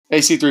Hey,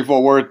 C3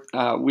 Forward.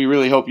 We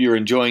really hope you're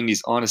enjoying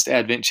these honest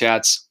Advent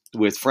chats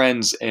with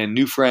friends and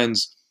new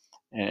friends.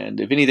 And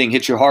if anything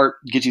hits your heart,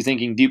 gets you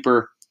thinking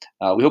deeper,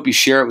 we hope you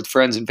share it with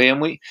friends and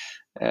family,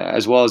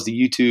 as well as the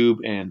YouTube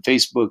and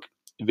Facebook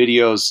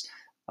videos.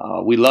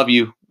 We love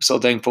you. So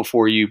thankful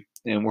for you.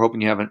 And we're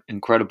hoping you have an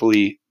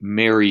incredibly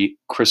Merry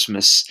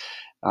Christmas,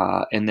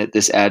 and that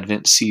this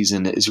Advent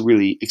season is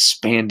really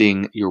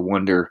expanding your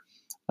wonder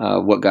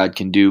what God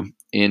can do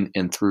in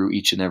and through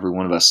each and every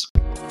one of us.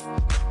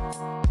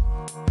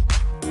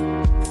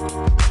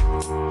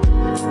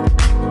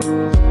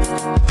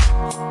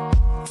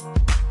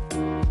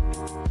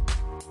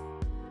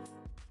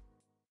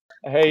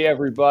 Hey,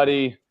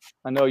 everybody.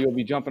 I know you'll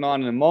be jumping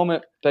on in a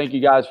moment. Thank you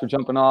guys for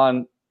jumping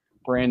on.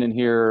 Brandon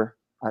here.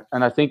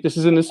 And I think this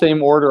is in the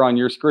same order on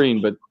your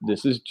screen, but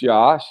this is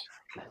Josh.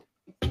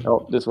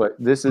 Oh, this way.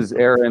 This is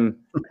Aaron,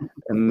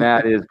 and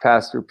that is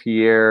Pastor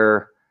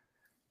Pierre.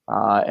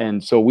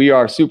 And so we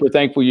are super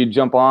thankful you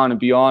jump on and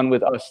be on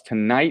with us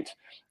tonight.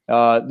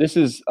 This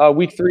is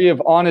week 3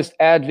 of Honest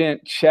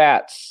Advent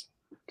Chats,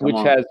 which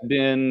has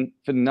been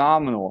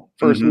phenomenal.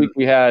 First week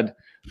we had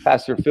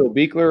Pastor Phil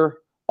Beekler,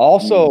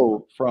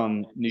 also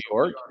from New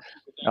York.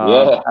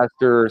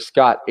 Pastor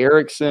Scott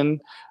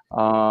Erickson.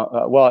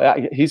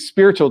 He's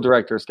spiritual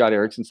director, Scott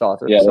Erickson's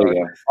author.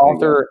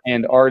 Author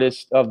and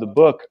artist of the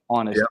book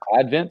Honest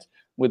Advent,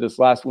 with us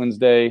last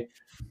Wednesday.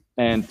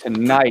 And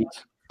tonight,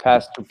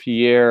 Pastor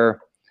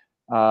Pierre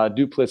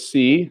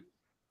Duplessis.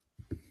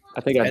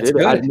 I think I did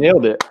it.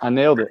 I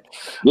nailed it.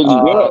 Did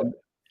you do it?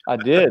 I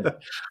did.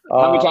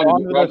 How many times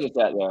did you practice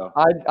that, though?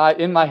 I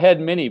in my head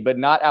many, but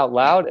not out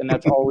loud, and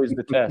that's always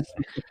the test.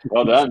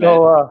 Well done,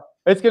 man.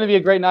 It's going to be a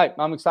great night.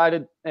 I'm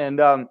excited, and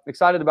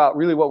excited about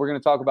really what we're going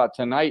to talk about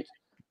tonight,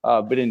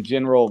 but in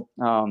general,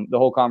 the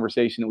whole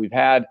conversation that we've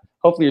had.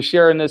 Hopefully you're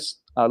sharing this,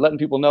 letting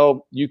people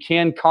know you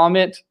can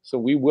comment, so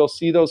we will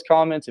see those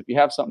comments. If you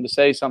have something to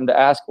say, something to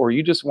ask, or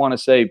you just want to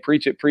say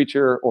preach it,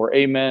 preacher, or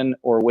amen,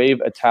 or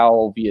wave a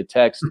towel via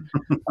text,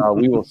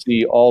 we will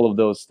see all of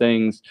those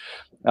things.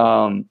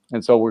 And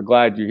so we're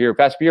glad you're here.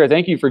 Pastor Pierre,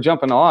 thank you for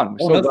jumping on.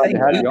 We're so glad to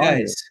have you on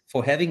here.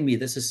 For having me.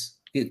 This is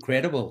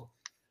incredible.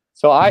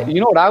 So you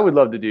know what I would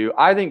love to do?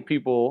 I think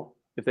people,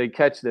 if they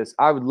catch this,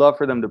 I would love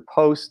for them to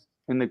post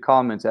in the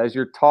comments as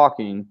you're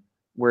talking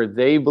where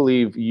they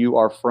believe you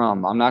are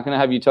from. I'm not going to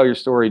have you tell your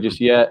story just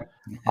yet.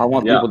 I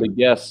want people to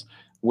guess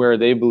where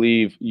they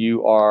believe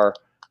you are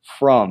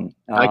from.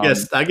 I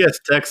guess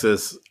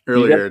Texas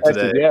earlier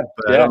today.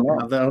 But I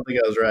don't think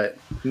I was right.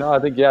 No, I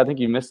think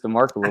you missed the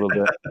mark a little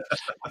bit.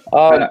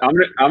 I'm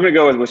gonna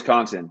go with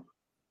Wisconsin.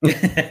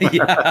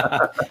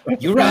 Yeah,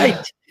 you're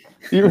right.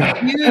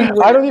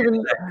 I don't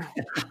even.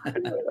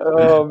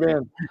 Oh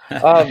man.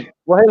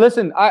 Well, hey,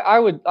 listen.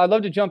 I'd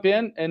love to jump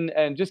in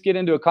and just get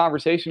into a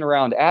conversation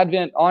around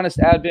Advent, Honest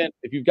Advent.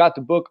 If you've got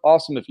the book,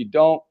 awesome. If you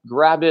don't,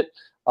 grab it.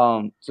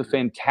 It's a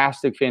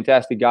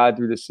fantastic guide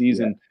through the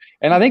season.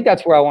 And I think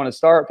that's where I want to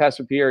start,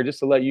 Pastor Pierre, just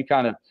to let you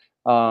kind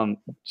of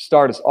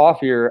start us off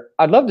here.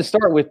 I'd love to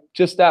start with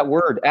just that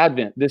word,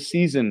 Advent, this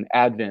season,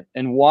 Advent,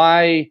 and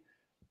why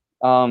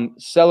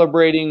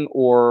celebrating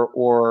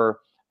or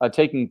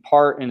taking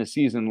part in a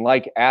season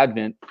like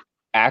Advent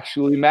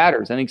actually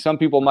matters. I think some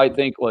people might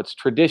think, well, it's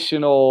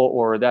traditional,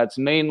 or that's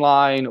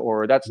mainline,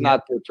 or that's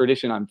not the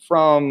tradition I'm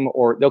from,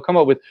 or they'll come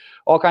up with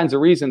all kinds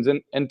of reasons.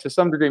 And to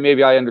some degree,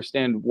 maybe I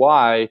understand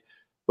why,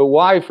 but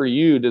why for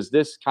you does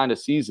this kind of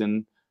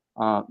season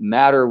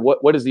matter?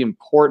 What is the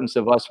importance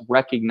of us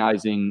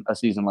recognizing a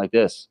season like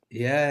this?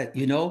 Yeah,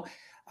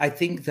 I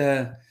think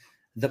the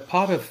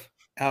part of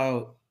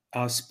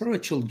our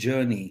spiritual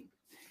journey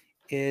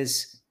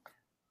is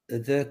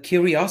the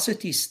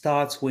curiosity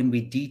starts when we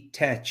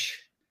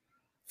detach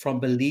from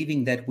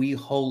believing that we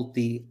hold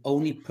the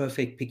only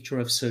perfect picture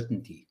of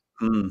certainty.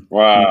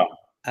 Wow.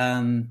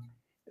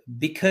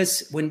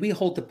 Because when we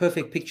hold the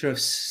perfect picture of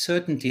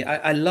certainty,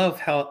 I love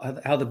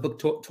how the book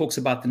talks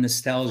about the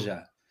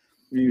nostalgia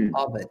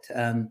of it.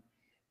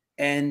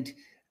 And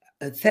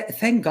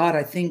thank God,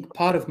 I think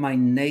part of my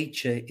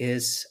nature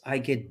is I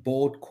get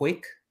bored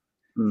quick.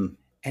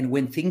 And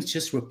when things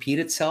just repeat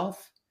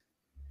itself,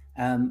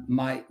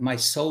 my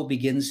soul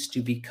begins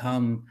to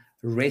become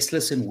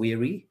restless and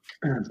weary.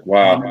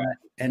 Wow.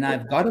 And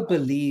I've got to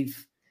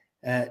believe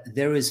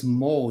there is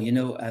more,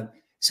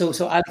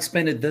 So I'll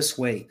explain it this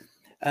way.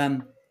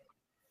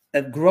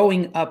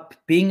 Growing up,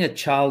 being a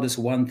child is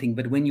one thing,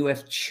 but when you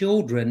have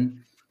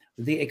children,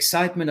 the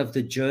excitement of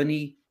the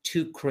journey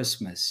to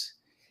Christmas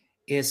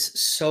is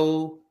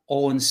so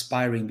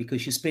awe-inspiring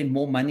because you spend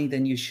more money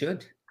than you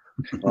should.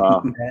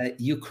 Wow.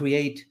 You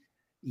create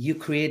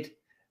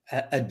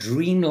a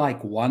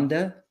dreamlike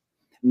wonder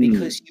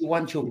because you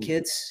want your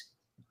kids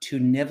to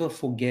never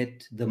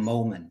forget the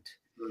moment.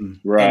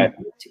 Right.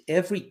 And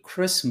every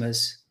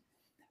Christmas,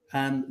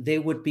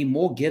 there would be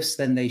more gifts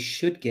than they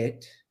should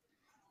get.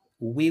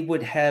 We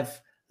would have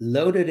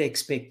loaded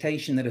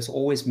expectation that is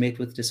always met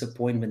with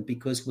disappointment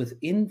because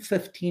within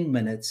 15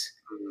 minutes,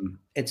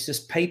 it's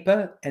just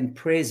paper and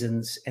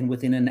presents, and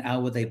within an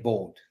hour they're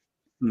bored.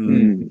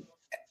 And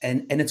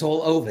it's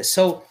all over.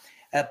 So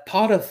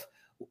part of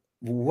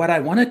what I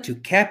wanted to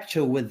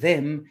capture with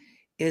them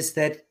is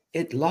that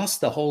it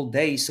lost the whole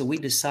day. So we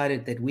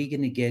decided that we're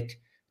going to get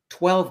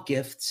 12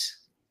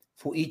 gifts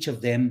for each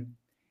of them.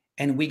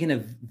 And we're going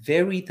to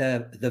vary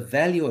the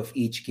value of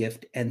each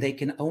gift. And they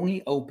can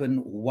only open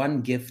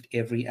one gift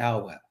every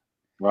hour.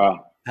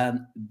 Wow.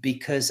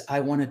 Because I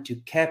wanted to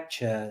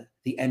capture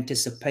the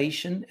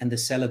anticipation and the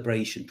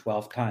celebration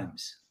 12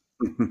 times.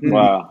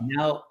 Wow.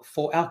 Now,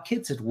 for our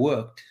kids, it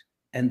worked.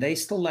 And they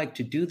still like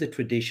to do the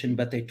tradition,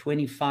 but they're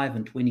 25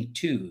 and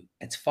 22.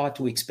 It's far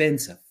too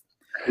expensive.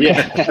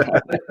 Yeah.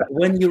 But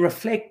when you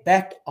reflect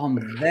back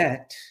on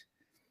that,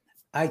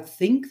 I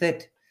think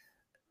that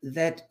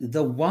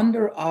the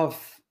wonder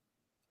of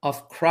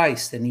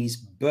Christ and his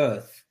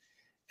birth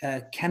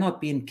cannot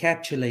be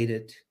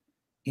encapsulated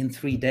in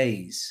 3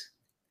 days.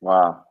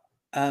 Wow.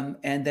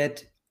 And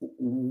that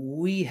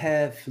we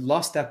have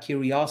lost our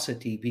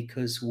curiosity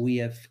because we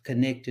have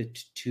connected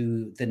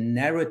to the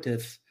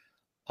narrative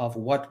of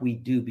what we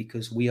do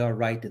because we are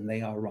right and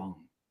they are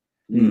wrong.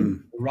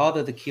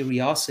 Rather, the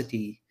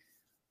curiosity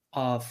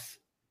of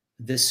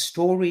the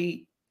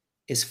story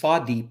is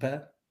far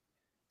deeper.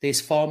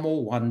 There's far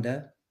more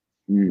wonder.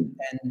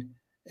 And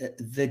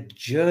the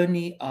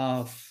journey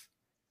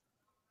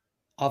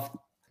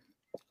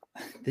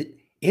it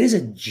is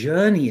a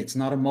journey. It's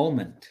not a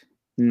moment.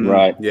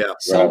 Right. Yeah.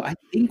 So right. I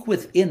think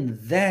within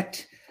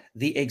that,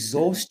 the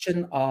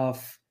exhaustion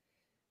of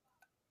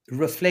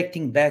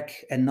reflecting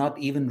back and not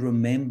even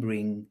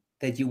remembering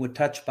that you were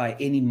touched by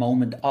any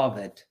moment of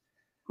it.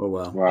 Oh,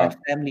 wow. But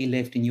family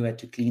left and you had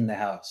to clean the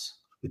house.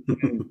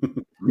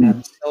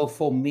 So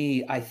for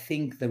me, I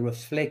think the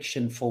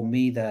reflection for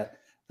me, the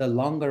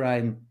longer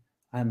I'm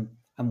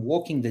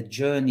walking the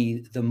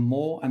journey, the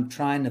more I'm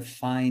trying to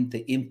find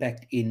the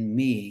impact in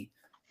me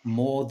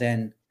more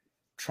than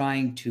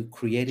trying to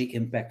create an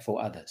impact for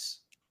others.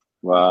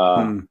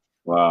 Wow.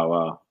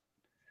 Wow.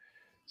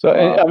 So,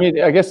 I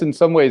mean, I guess in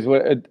some ways,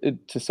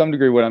 to some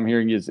degree, what I'm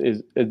hearing is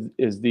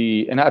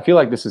the, and I feel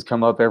like this has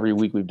come up every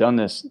week we've done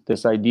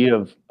this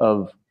idea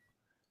of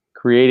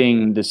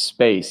creating the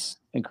space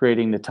and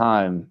creating the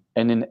time.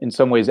 And in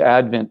some ways,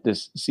 Advent,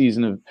 this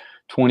season of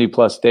 20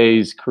 plus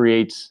days,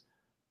 creates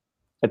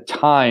a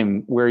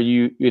time where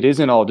it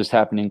isn't all just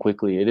happening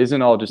quickly. It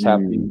isn't all just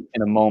happening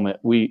in a moment.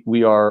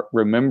 We are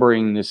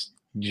remembering this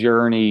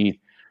journey,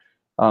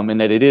 and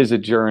that it is a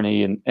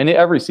journey. And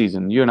every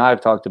season, you and I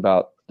have talked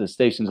about the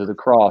Stations of the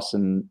Cross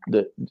and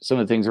some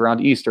of the things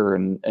around Easter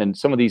and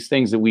some of these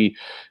things that we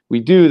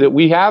do that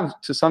we have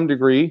to some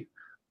degree,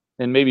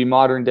 and maybe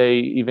modern day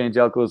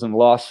evangelicalism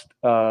lost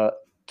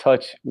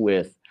touch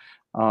with.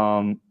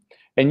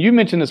 And you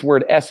mentioned this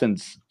word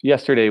essence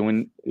yesterday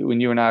when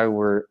you and I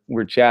were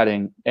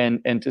chatting,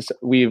 and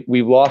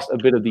we've lost a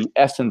bit of the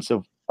essence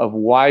of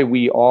why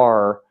we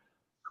are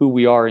who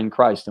we are in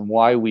Christ and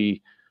why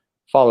we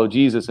follow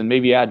Jesus. And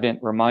maybe Advent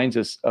reminds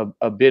us of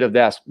a bit of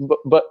that.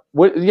 But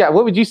what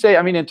would you say?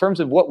 I mean, in terms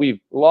of what we've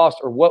lost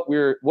or what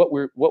we're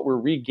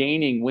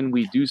regaining when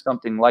we do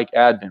something like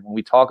Advent, when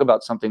we talk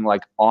about something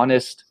like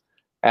honest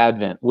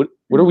Advent, what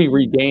are we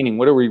regaining?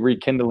 What are we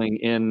rekindling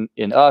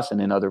in us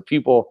and in other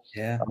people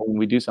when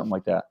we do something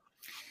like that?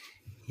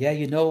 Yeah,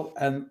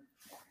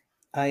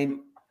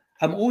 I'm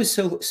always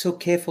so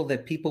careful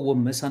that people will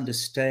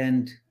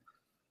misunderstand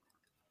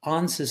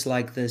answers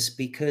like this,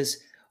 because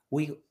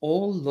we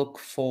all look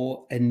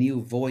for a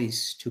new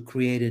voice to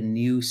create a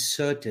new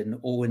certain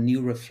or a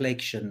new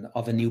reflection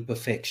of a new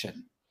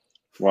perfection.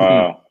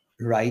 Wow.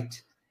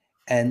 Right?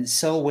 And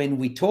so when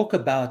we talk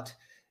about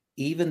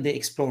even the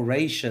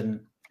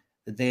exploration,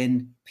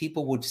 then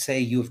people would say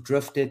you've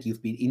drifted,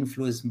 you've been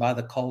influenced by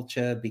the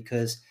culture,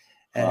 because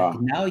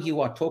now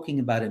you are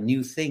talking about a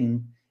new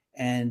thing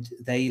and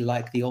they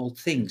like the old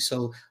thing.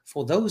 So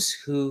for those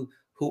who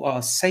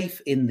are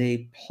safe in their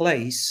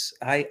place,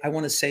 I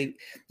want to say,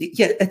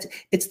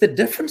 it's the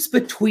difference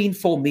between,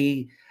 for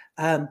me,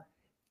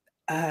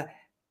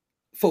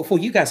 for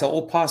you guys are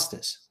all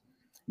pastors.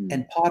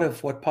 And part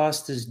of what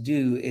pastors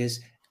do is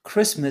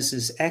Christmas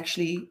is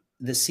actually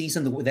the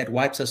season that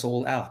wipes us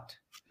all out.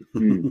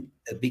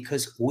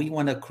 Because we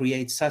want to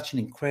create such an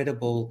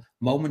incredible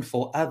moment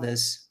for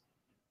others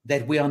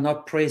that we are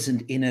not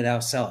present in it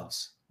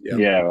ourselves.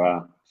 Yeah,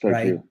 wow. So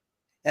right? true.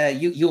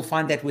 You'll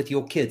find that with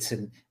your kids,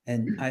 and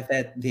I've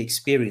had the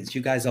experience.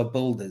 You guys are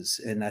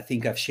builders, and I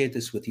think I've shared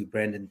this with you,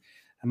 Brandon.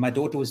 And my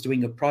daughter was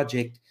doing a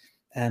project,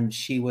 and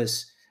she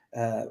was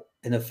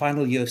in a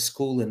final year of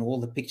school, and all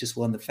the pictures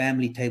were on the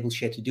family table.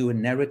 She had to do a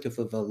narrative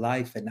of her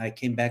life, and I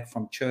came back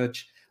from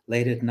church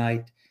late at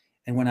night,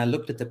 and when I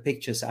looked at the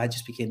pictures, I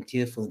just became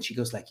tearful. And she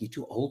goes, like, "You're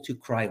too old to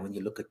cry when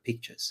you look at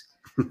pictures."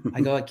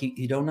 I go, like,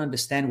 you don't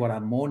understand what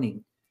I'm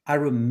mourning. I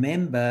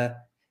remember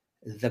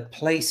the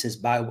places,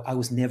 but I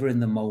was never in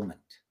the moment.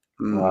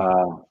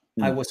 Wow.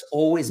 I was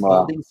always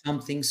building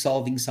something,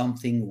 solving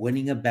something,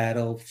 winning a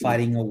battle,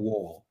 fighting a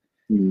war.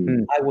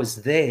 I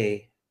was there,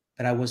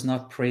 but I was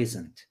not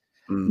present.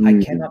 I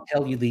cannot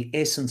tell you the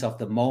essence of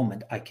the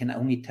moment. I can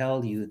only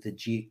tell you the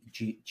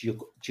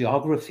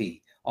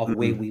geography of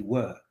where we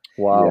were.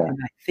 Wow. And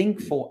I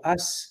think for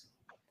us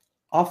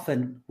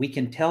often we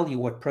can tell you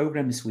what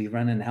programs we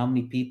run and how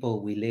many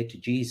people we led to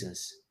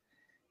Jesus,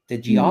 the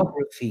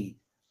geography,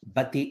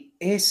 but the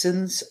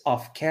essence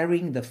of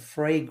carrying the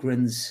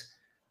fragrance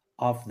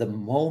of the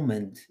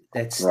moment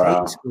that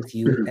stays with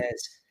you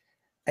as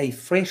a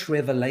fresh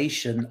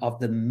revelation of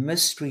the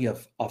mystery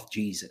of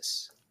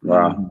Jesus.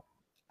 Wow.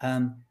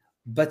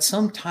 But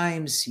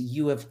sometimes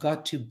you have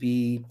got to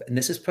be, and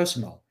this is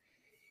personal,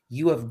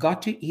 you have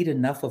got to eat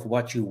enough of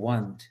what you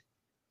want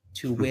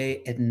to where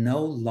it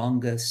no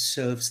longer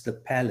serves the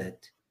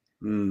palate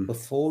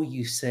before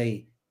you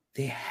say,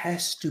 there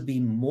has to be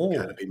more.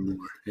 Gotta be more.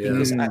 Yeah.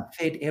 Because I've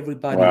fed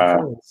everybody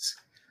else,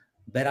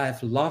 but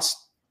I've lost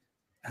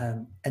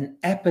an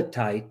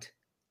appetite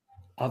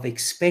of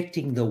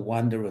expecting the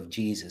wonder of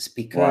Jesus,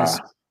 because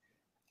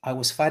I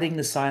was fighting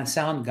the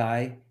sound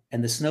guy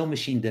and the snow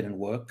machine didn't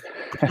work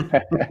and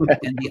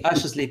the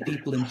ushers let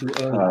people into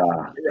early.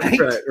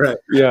 Right.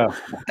 Yeah.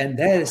 And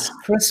that is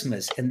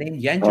Christmas. And then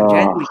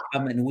January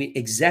come and we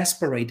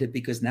exasperated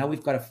because now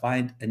we've got to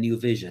find a new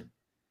vision.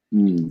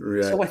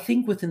 Right. So I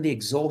think within the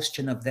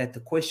exhaustion of that, the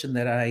question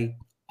that I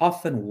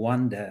often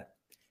wonder,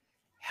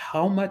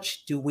 how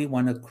much do we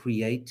want to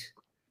create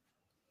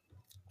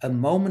a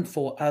moment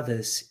for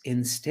others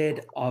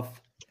instead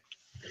of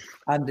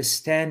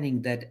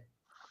understanding that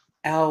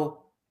our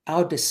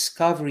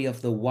discovery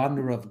of the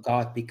wonder of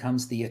God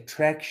becomes the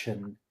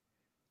attraction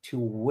to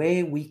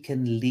where we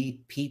can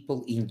lead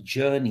people in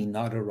journey,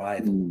 not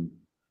arrival.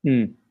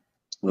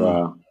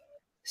 Wow.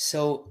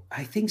 So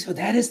I think so.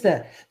 That is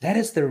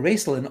the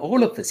wrestle in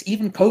all of this.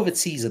 Even COVID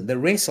season, the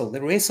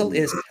wrestle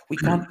is we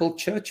can't build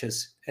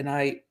churches. And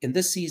I, in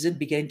this season,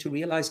 began to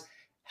realize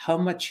how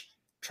much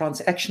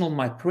transactional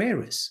my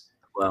prayer is.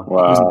 Wow.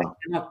 Because I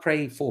cannot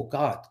pray for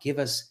God, give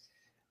us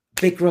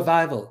big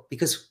revival,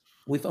 because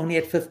we've only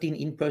had 15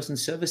 in-person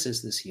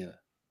services this year.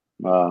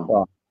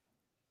 Wow.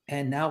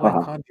 And now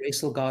I can't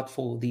wrestle God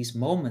for these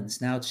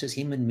moments. Now it's just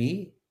him and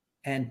me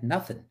and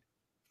nothing.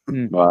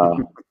 Wow.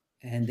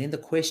 And then the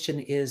question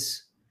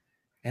is,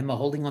 am I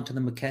holding on to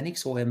the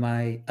mechanics, or am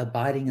I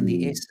abiding in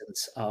the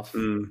essence of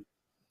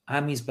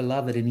I'm his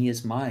beloved and he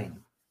is mine?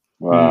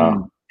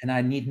 Wow. And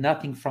I need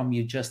nothing from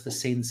you, just the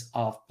sense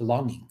of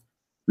belonging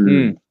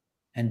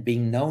and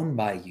being known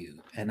by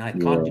you. And I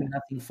can't do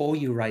nothing for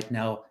you right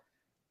now,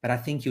 but I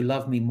think you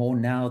love me more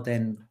now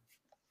than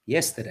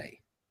yesterday.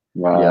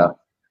 Wow. Yeah.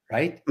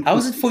 Right? How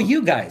is it for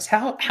you guys?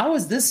 How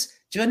has this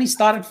journey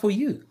started for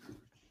you?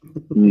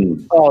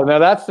 Oh, now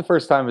that's the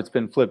first time it's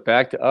been flipped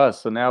back to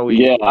us. So now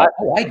we.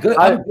 I'm good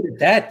at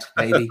that,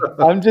 baby.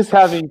 I'm just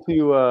having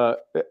to.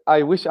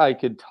 I wish I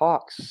could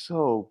talk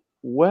so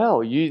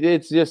well.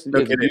 It's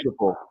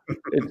beautiful.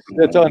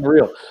 It's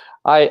unreal.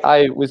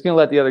 I was going to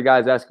let the other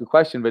guys ask a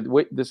question, but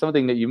there's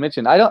something that you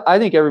mentioned. I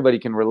think everybody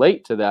can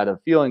relate to that,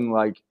 of feeling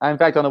like. In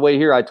fact, on the way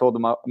here, I told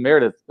them,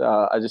 Meredith.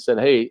 I just said,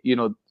 hey,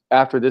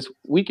 after this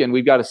weekend,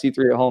 we've got a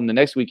C3 at home. The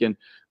next weekend,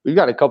 we've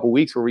got a couple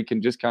weeks where we can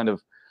just kind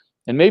of.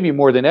 And maybe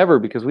more than ever,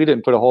 because we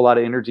didn't put a whole lot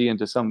of energy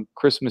into some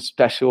Christmas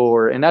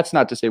special, and that's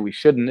not to say we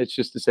shouldn't. It's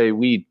just to say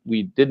we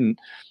didn't,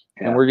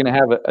 and we're going to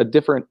have a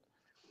different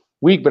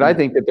week. But I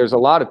think that there's a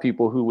lot of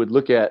people who would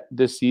look at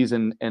this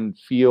season and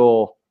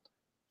feel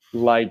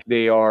like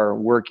they are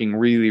working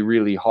really,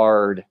 really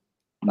hard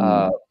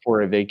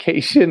for a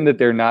vacation that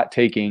they're not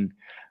taking.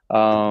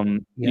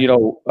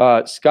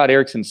 Scott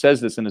Erickson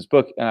says this in his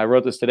book, and I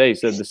wrote this today. He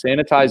said, the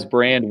sanitized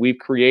brand we've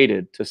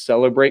created to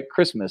celebrate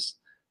Christmas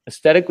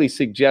aesthetically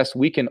suggests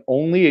we can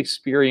only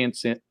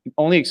experience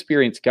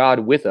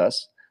God with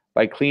us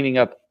by cleaning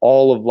up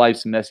all of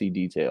life's messy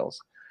details.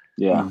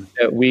 Yeah.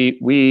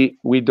 We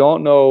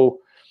don't know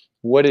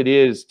what it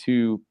is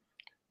to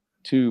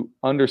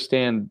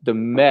understand the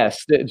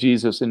mess that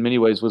Jesus in many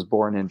ways was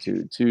born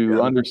into,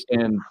 to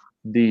understand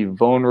the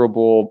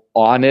vulnerable,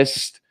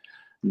 honest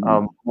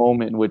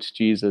moment in which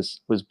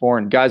Jesus was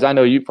born. Guys, I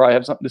know you probably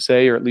have something to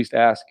say, or at least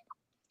ask.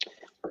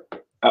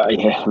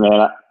 Yeah,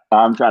 man.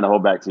 I'm trying to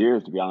hold back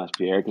tears, to be honest,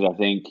 Pierre, because I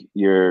think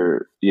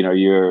you're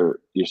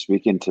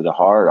speaking to the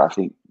heart. I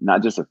think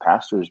not just of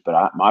pastors,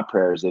 but my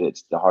prayer is that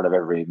it's the heart of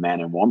every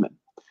man and woman.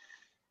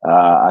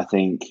 I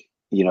think,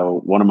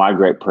 one of my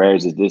great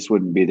prayers is this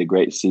wouldn't be the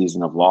great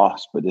season of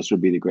loss, but this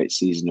would be the great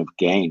season of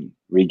gain,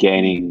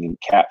 regaining and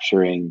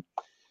capturing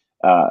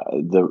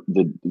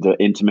the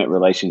intimate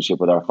relationship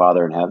with our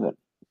Father in heaven.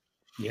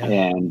 Yeah.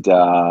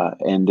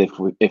 And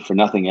if for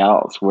nothing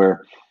else,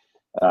 we're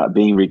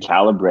being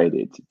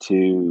recalibrated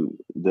to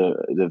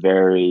the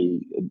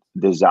very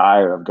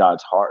desire of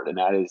God's heart. And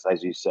that is,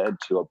 as you said,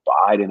 to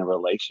abide in a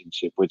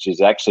relationship, which is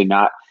actually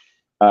not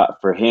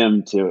for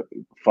him to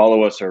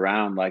follow us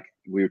around. Like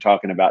we were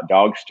talking about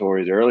dog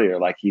stories earlier,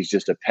 like he's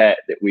just a pet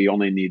that we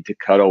only need to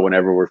cuddle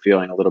whenever we're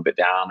feeling a little bit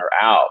down or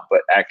out.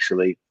 But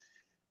actually,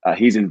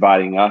 he's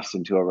inviting us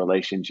into a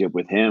relationship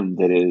with him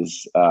that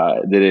is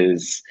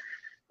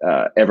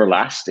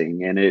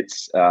everlasting, and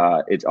it's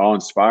all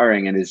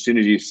inspiring. And as soon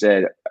as you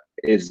said,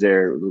 is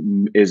there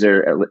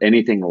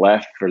anything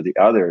left for the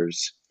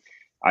others,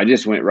 I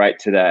just went right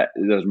to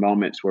those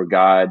moments where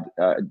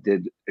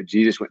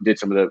Jesus did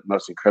some of the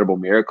most incredible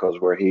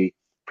miracles, where he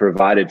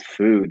provided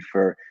food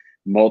for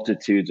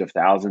multitudes of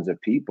thousands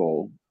of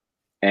people,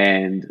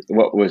 and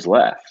what was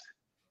left?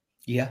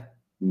 Yeah.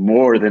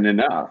 More than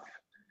enough.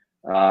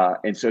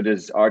 And so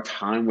does our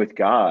time with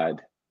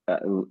God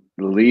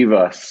leave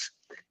us,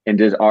 and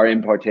does our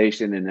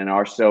impartation and then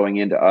our sowing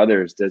into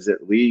others, does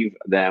it leave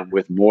them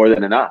with more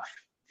than enough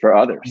for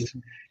others?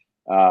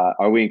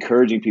 Are we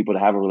encouraging people to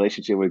have a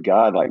relationship with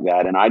God like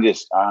that? And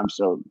I'm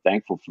so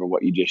thankful for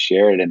what you just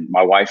shared. And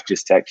my wife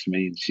just texted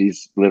me, and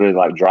she's literally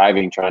like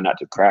driving, trying not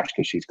to crash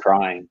because she's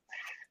crying.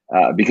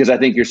 Because I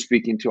think you're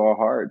speaking to our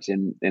hearts,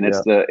 and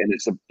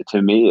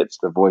to me, it's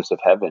the voice of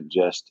heaven,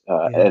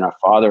 and our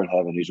Father in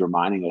heaven, who's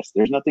reminding us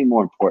there's nothing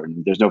more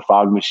important. There's no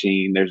fog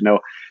machine. There's no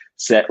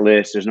set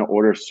list. There's no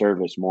order of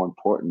service more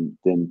important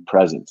than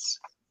presence.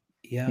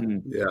 Yeah.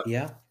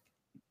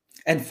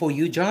 And for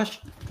you, Josh?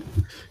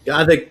 Yeah,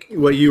 I think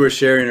what you were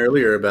sharing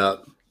earlier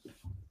about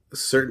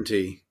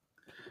certainty,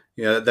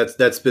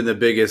 that's been the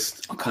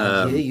biggest. I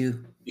can't hear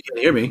you. You can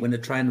hear me. I'm going to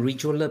try and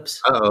reach your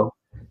lips. Uh-oh.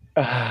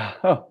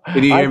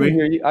 Can you hear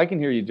me? I can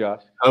hear you,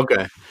 Josh.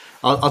 Okay.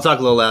 I'll talk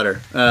a little louder.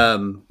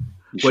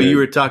 What you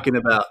were talking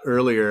about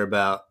earlier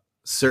about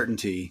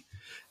certainty,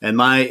 and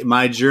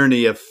my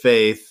journey of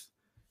faith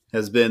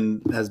has been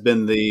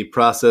the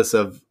process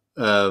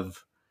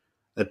of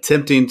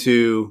attempting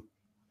to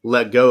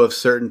let go of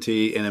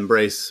certainty and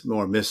embrace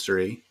more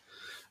mystery.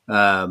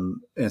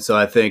 And so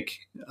I think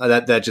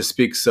that just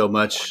speaks so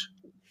much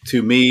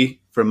to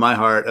me from my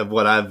heart of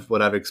what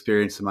I've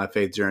experienced in my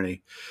faith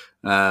journey.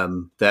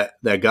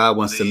 That God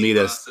wants to meet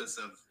us.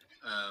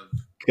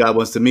 God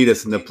wants to meet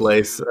us in the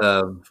place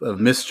of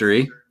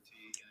mystery,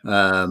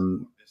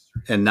 and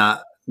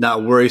not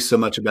worry so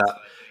much about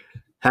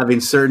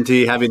having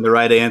certainty, having the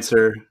right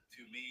answer,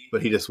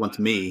 but He just wants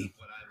me.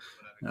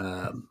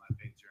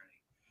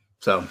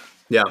 So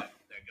yeah.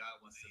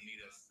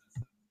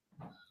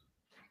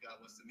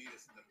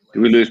 Did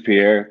we lose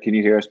Pierre? Can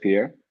you hear us,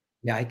 Pierre?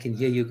 Yeah, I can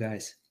hear you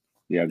guys.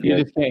 Yeah,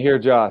 you just can't hear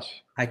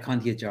Josh. I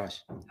can't hear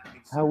Josh.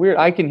 How weird!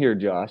 I can hear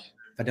Josh.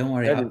 But don't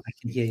worry, I can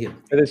hear you.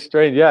 That is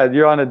strange. Yeah,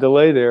 you're on a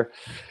delay there.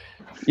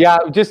 Yeah,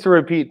 just to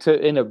repeat,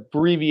 in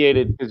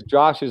abbreviated, because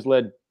Josh has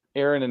led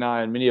Aaron and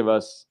I and many of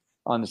us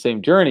on the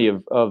same journey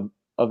of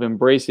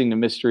embracing the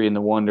mystery and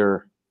the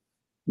wonder,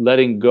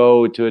 letting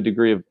go to a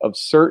degree of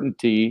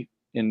certainty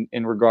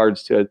in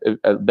regards to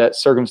that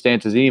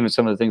circumstances, even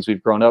some of the things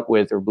we've grown up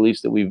with or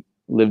beliefs that we've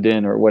lived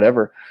in or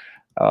whatever.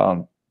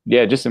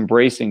 Just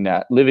embracing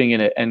that, living in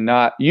it, and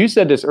not. You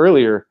said this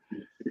earlier.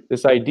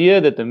 This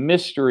idea that the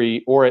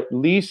mystery, or at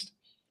least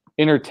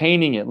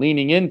entertaining it,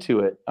 leaning into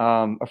it,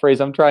 a phrase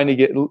I'm trying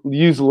to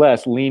use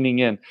less, leaning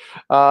in.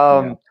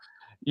 But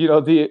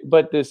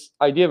this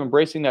idea of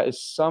embracing that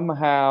is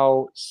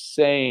somehow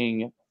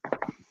saying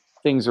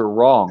things are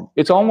wrong.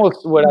 It's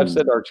almost what I've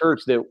said to our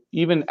church, that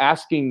even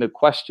asking the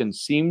question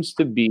seems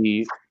to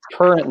be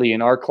currently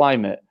in our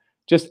climate,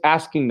 just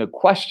asking the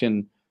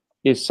question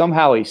is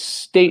somehow a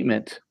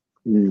statement.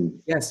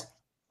 Yes.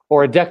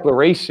 Or a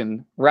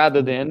declaration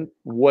rather than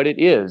what it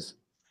is,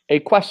 a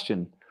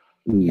question.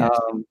 Yes.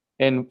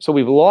 And so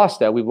we've lost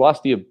that. We've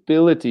lost the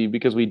ability,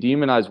 because we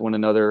demonize one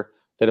another,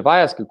 that if I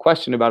ask a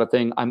question about a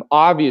thing, I'm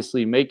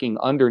obviously making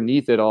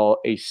underneath it all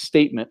a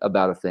statement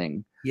about a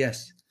thing.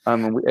 Yes.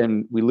 And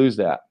we lose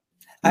that.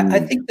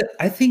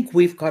 I think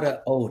we've got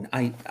to own,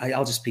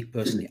 I'll just speak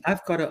personally.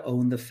 I've got to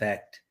own the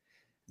fact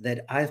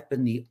that I've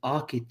been the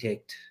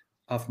architect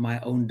of my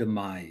own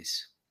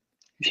demise.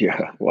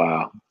 Yeah.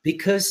 Wow.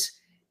 Because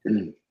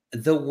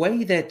the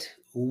way that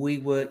we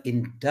were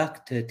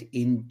inducted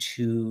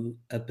into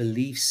a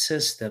belief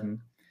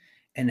system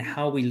and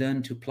how we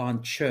learn to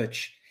plant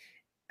church,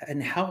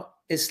 and how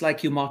it's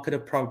like you market a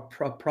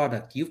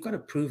product. You've got to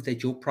prove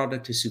that your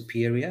product is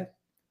superior.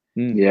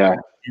 Yeah.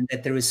 And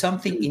that there is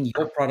something in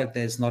your product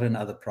that is not in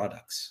other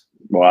products.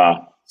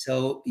 Wow.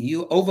 So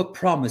you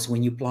overpromise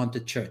when you plant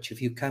a church.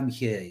 If you come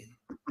here,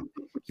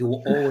 you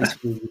will always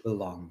feel you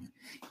belong.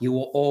 You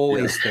will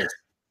always this.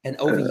 And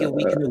over here,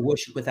 we're going to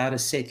worship without a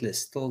set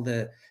list till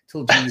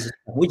Jesus.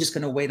 We're just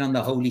going to wait on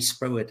the Holy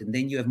Spirit. And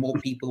then you have more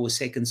people with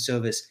second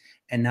service.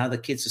 And now the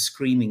kids are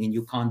screaming and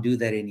you can't do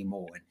that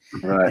anymore.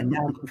 And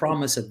now the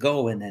promise of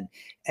going.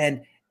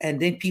 And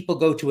then people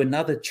go to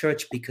another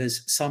church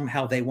because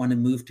somehow they want to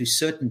move to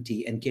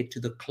certainty and get to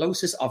the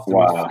closest of the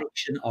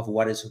reflection of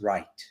what is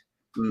right.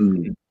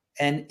 Mm.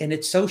 And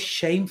it's so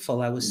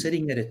shameful. I was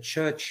sitting at a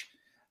church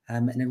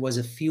and it was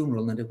a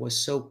funeral and it was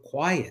so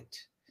quiet.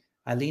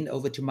 I leaned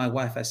over to my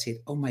wife. I said,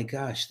 "Oh my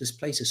gosh, this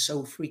place is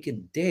so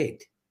freaking dead."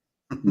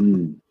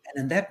 And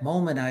in that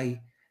moment,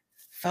 I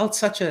felt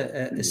such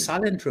a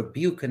silent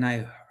rebuke. And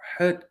I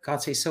heard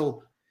God say,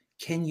 "So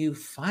can you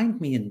find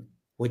me in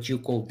what you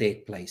call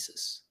dead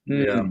places?"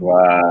 Yeah.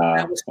 Wow.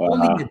 I was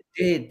calling it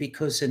dead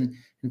because in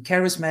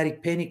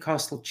charismatic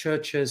Pentecostal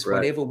churches,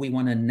 whatever we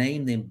want to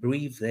name them,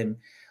 breathe them,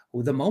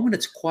 well, the moment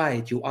it's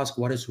quiet, you ask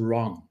what is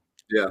wrong.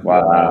 Yeah.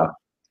 Wow.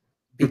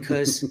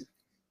 Because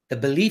the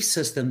belief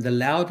system, the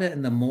louder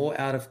and the more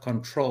out of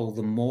control,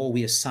 the more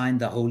we assign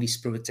the Holy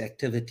Spirit's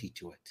activity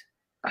to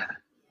it.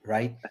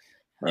 Right?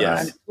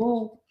 Yes.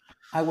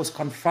 I was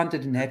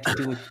confronted and had to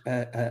do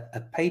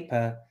a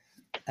paper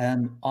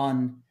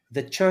on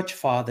the church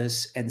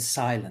fathers and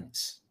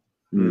silence.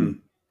 Mm.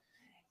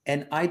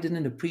 And I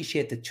didn't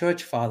appreciate the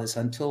church fathers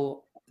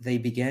until they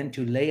began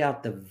to lay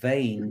out the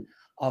vein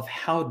of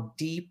how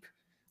deep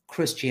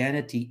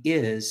Christianity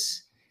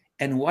is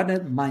and what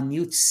a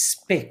minute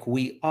speck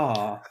we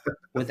are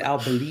with our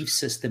belief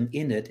system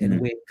in it and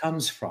where it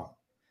comes from.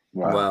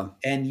 Wow.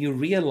 And you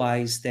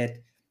realize that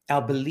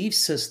our belief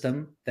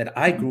system that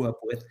I grew up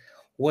with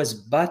was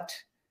but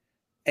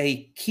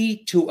a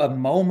key to a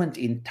moment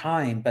in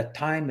time, but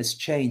time has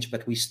changed,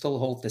 but we still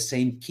hold the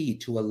same key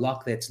to a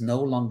lock that's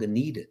no longer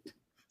needed.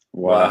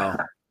 Wow.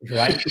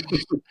 Right?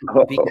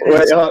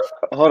 Wait,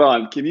 hold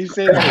on. Can you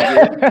say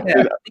that again?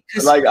 Yeah,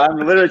 because, like, I'm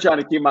literally trying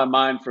to keep my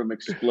mind from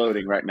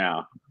exploding right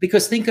now.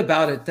 Because think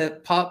about it.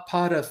 The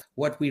part of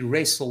what we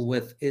wrestle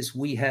with is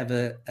we have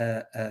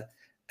a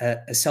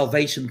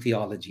salvation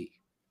theology.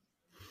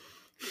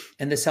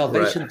 And the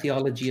salvation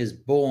theology is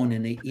born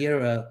in an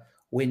era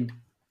when,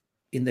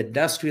 in the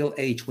industrial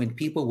age, when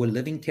people were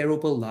living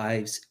terrible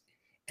lives,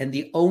 and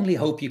the only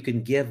hope you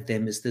can give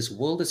them is this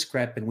world is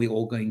crap and we're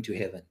all going to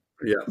heaven.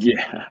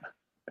 Yeah.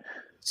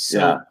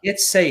 So get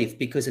saved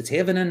because it's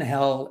heaven and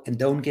hell, and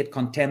don't get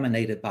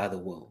contaminated by the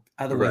world.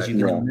 Otherwise,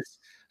 you're going to miss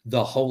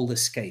the whole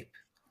escape.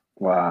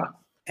 Wow.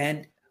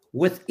 And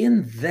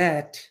within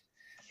that,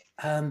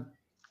 it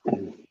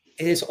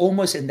is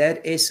almost in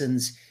that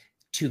essence,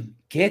 to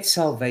get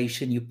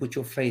salvation, you put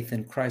your faith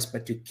in Christ,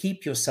 but to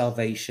keep your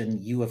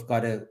salvation, you have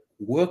got to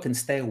work and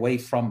stay away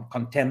from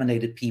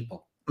contaminated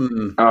people.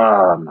 Mm-hmm.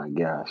 Oh my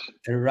gosh.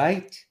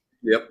 Right?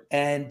 Yep.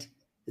 And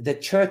the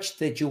church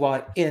that you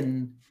are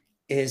in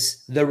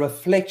is the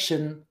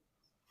reflection,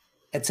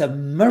 it's a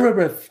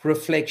mirror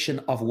reflection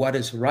of what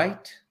is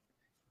right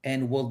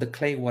and will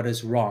declare what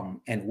is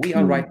wrong. And we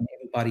are right and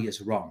everybody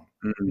is wrong.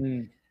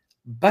 Mm-hmm.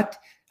 But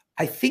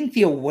I think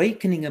the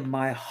awakening in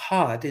my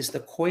heart is the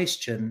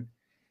question,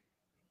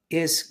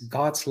 is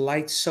God's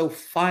light so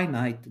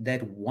finite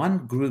that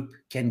one group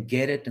can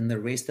get it and the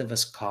rest of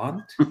us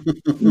can't?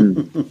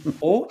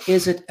 Or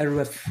is it a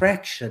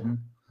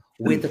refraction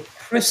where the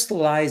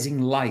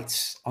crystallizing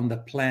lights on the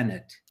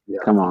planet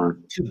come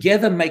on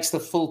together makes the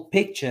full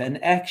picture?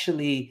 And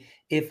actually,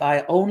 if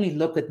I only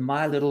look at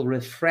my little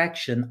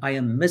refraction, I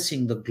am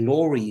missing the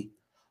glory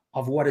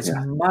of what is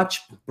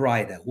much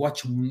brighter,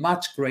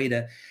 much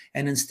greater.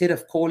 And instead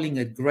of calling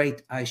it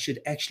great, I should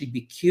actually be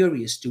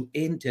curious to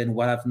enter in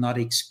what I've not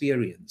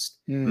experienced.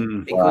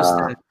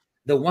 Because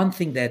the one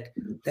thing that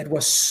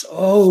was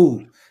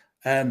so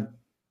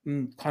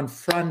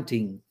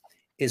confronting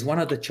is one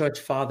of the church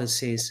fathers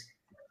says,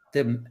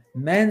 the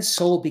man's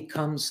soul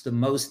becomes the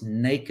most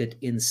naked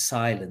in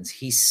silence.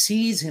 He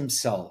sees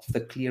himself the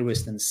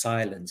clearest in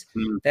silence.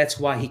 That's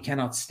why he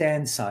cannot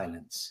stand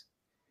silence.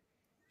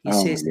 He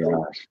says,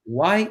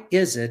 why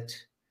is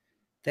it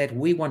that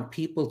we want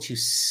people to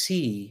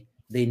see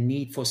their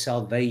need for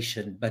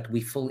salvation, but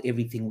we fill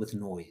everything with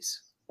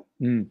noise?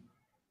 And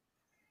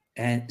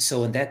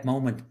so in that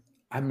moment,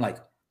 I'm like,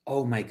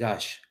 oh my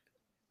gosh,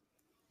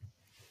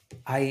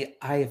 I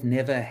have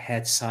never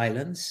had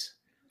silence.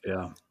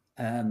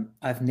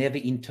 I've never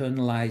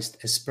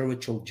internalized a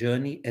spiritual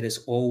journey. It has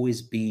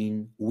always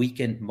been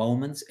weekend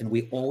moments, and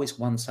we're always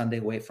one Sunday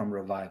away from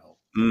revival.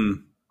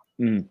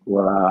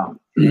 Wow.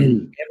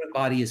 And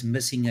everybody is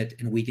missing it,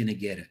 and we're going to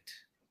get it.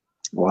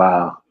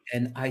 Wow.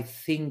 And I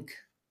think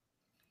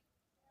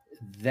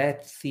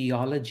that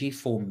theology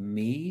for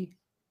me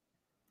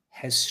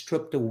has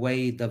stripped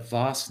away the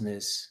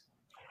vastness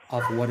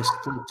of what is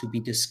still to be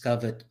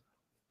discovered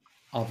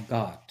of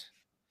God.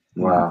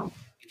 Wow.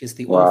 Because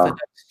the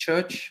Orthodox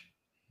Church,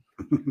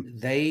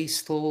 they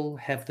still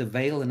have the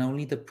veil and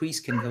only the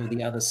priest can go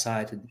the other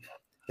side. And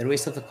the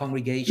rest of the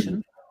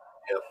congregation,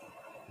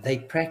 they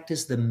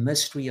practice the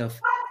mystery of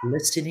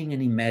listening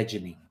and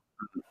imagining.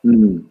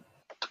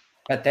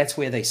 But that's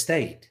where they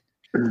stayed.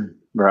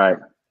 Right.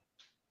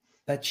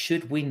 But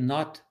should we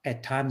not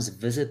at times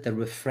visit the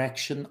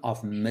refraction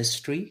of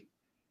mystery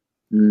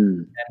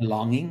and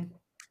longing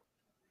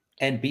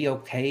and be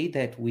okay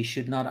that we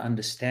should not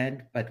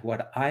understand? But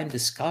what I'm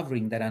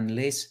discovering, that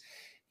unless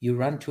you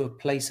run to a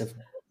place of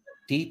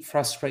deep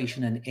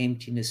frustration and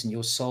emptiness and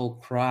your soul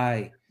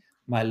cry,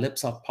 my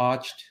lips are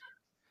parched,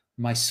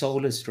 my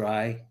soul is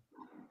dry,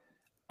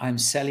 I'm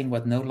selling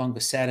what no longer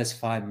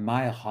satisfies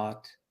my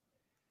heart,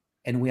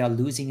 and we are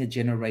losing a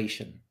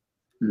generation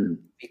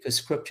because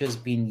scripture has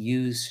been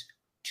used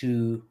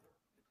to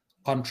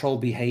control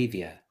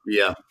behavior.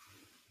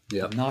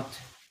 Not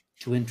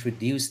to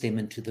introduce them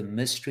into the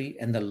mystery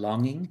and the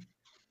longing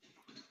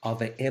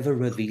of an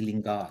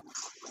ever-revealing God.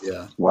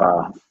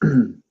 Wow.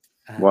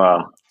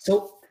 Wow.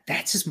 So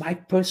that's just my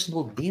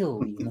personal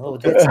deal, you know.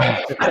 That's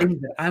the thing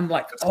that I'm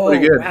like, oh,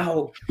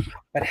 wow.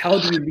 But how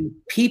do you lead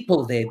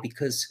people there?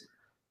 Because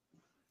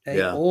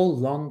they all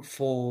long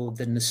for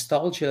the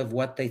nostalgia of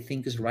what they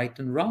think is right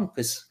and wrong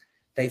because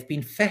they've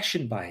been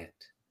fashioned by it.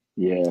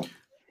 Yeah.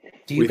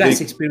 Do you guys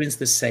experience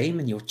the same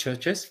in your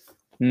churches?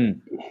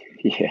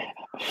 Yeah.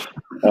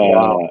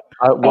 Wow.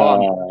 I'm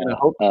going to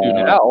hope to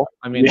now.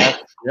 I mean,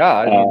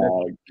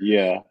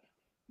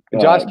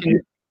 Josh,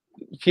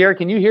 Pierre,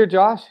 can you hear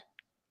Josh?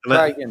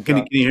 Try again.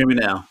 Can you hear me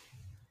now?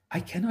 I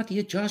cannot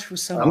hear Josh for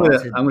some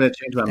reason. I'm going to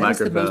change my microphone. That's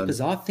the most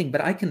bizarre thing,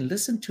 but I can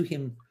listen to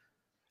him.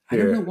 I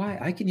don't know why.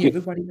 I can hear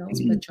everybody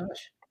else but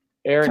Josh.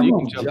 Aaron, you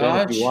can jump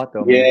in if you want,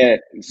 though. Yeah.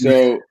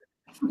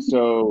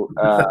 So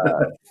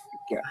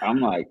I'm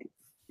like,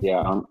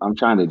 I'm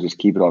trying to just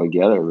keep it all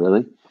together,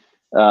 really.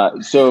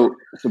 So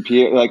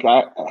Pierre, like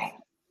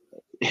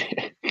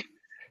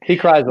he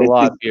cries a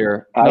lot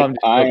here. No,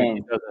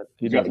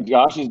 he doesn't.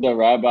 Josh is the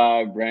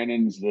rabbi,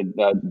 Brandon's the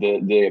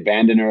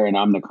abandoner, and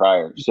I'm the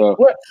crier. So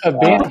what?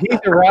 He's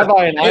the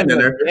rabbi and I'm the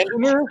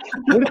abandoner?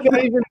 What does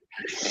that even?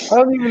 I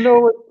don't even know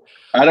what.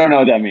 I don't know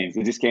what that means.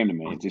 It just came to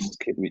me. It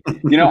just hit me.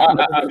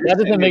 That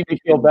doesn't make me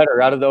feel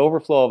better. Out of the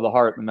overflow of the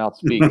heart, the mouth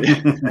speaks.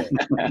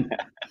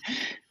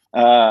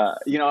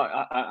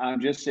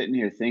 I'm just sitting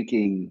here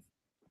thinking.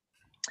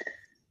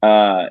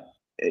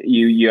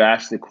 You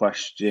asked the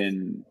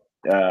question,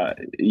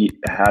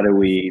 how do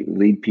we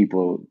lead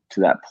people to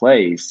that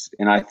place?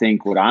 And I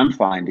think what I'm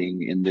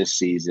finding in this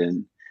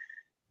season,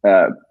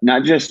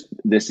 not just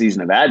this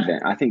season of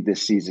Advent, I think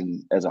this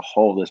season as a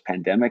whole, this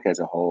pandemic as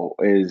a whole,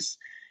 is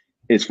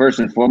first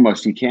and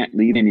foremost, you can't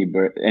lead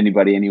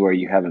anybody anywhere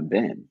you haven't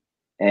been.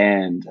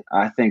 And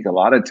I think a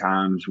lot of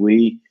times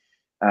we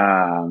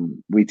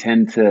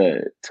tend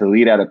to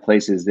lead out of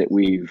places that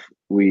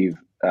we've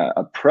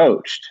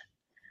approached.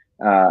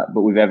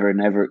 But we've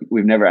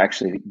never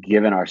actually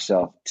given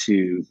ourselves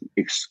to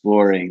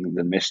exploring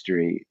the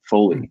mystery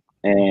fully,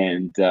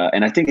 and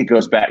I think it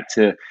goes back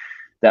to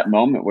that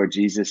moment where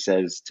Jesus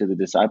says to the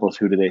disciples,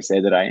 "Who do they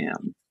say that I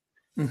am?"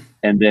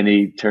 And then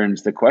he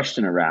turns the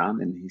question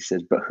around and he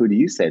says, "But who do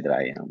you say that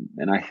I am?"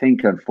 And I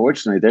think,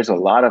 unfortunately, there's a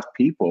lot of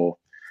people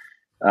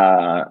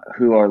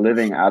who are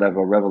living out of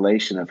a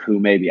revelation of who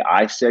maybe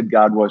I said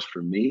God was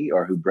for me,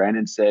 or who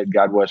Brandon said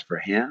God was for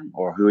him,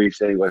 or who he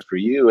said he was for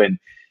you, and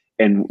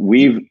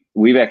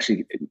we've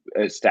actually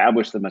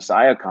established the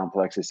Messiah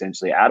complex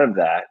essentially out of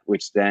that,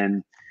 which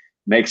then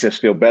makes us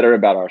feel better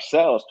about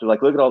ourselves. To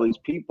like, look at all these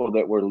people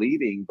that we're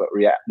leading, but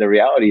the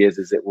reality is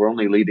that we're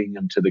only leading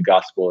them to the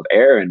gospel of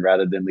Aaron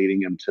rather than leading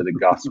them to the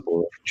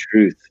gospel of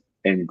truth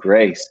and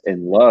grace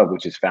and love,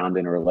 which is found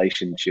in a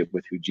relationship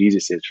with who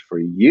Jesus is for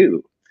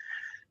you.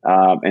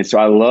 And so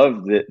I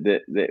love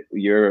that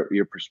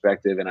your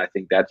perspective, and I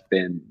think that's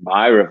been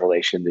my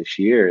revelation this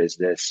year, is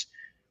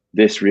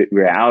this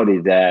reality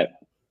that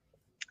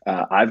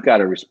I've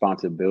got a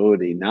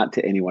responsibility, not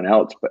to anyone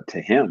else, but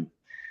to him,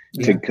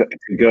 to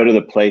go to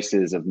the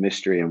places of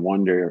mystery and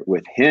wonder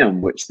with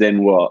him, which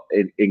then will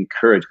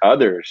encourage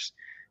others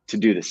to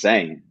do the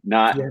same.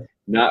 Not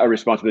a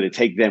responsibility to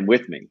take them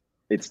with me.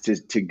 It's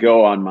to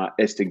go on my,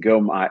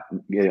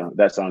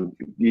 that's on,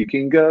 you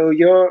can go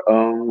your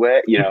own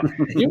way, you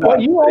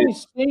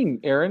always sing,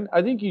 Aaron.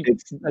 I think you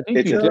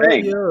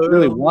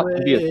really want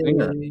to be a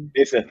singer.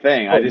 It's a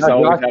thing. I just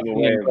always have a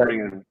way of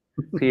bringing.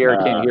 Pierre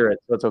can't hear it,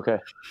 so it's okay.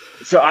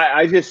 So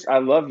I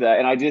love that,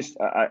 and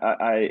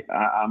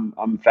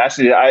I'm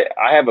fascinated.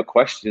 I have a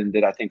question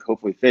that I think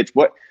hopefully fits.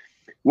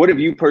 What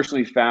have you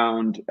personally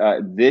found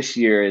this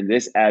year in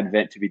this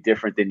Advent to be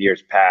different than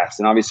years past?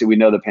 And obviously we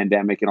know the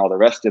pandemic and all the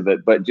rest of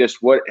it, but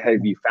just what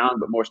have you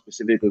found, but more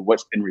specifically,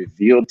 what's been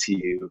revealed to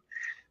you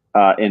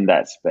in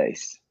that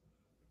space?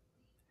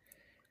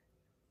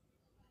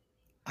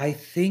 I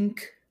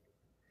think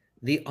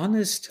the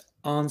honest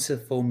answer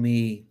for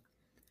me,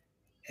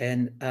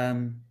 and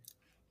I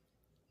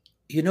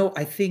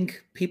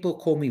think people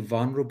call me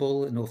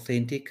vulnerable and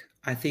authentic.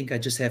 I think I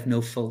just have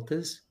no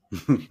filters.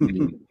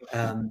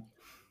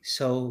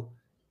 So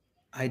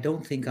I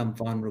don't think I'm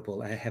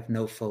vulnerable. I have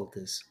no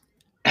filters.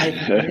 I've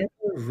never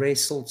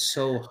wrestled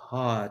so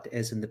hard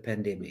as in the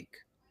pandemic.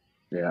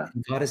 Yeah.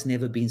 God has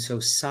never been so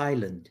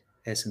silent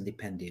as in the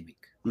pandemic.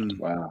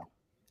 Wow.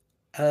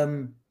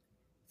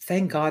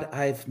 Thank God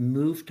I've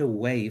moved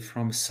away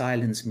from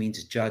silence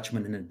means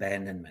judgment and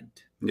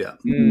abandonment. Yeah.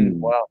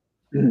 Wow.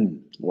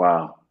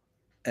 Wow.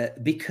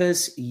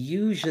 Because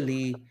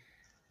usually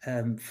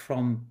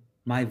from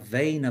my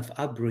vein of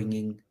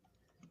upbringing,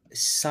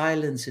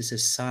 silence is a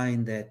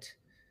sign that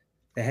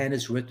the hand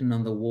is written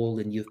on the wall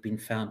and you've been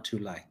found too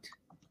light.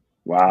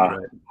 Wow.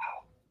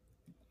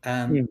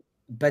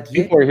 But yet,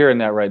 people are hearing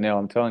that right now.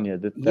 I'm telling you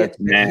yet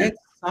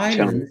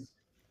silence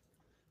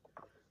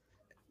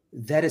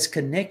that is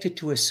connected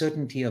to a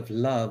certainty of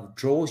love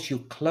draws you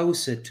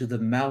closer to the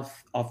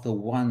mouth of the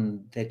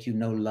one that you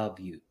know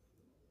love you.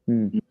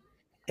 And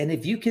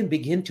if you can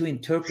begin to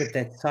interpret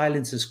that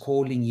silence as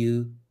calling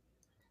you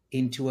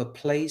into a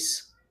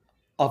place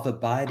of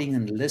abiding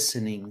and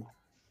listening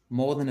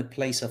more than a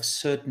place of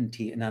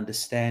certainty and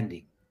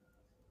understanding.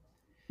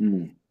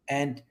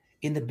 And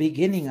in the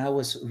beginning, I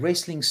was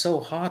wrestling so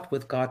hard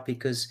with God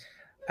because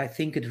I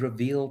think it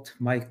revealed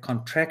my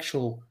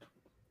contractual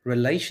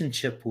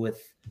relationship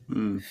with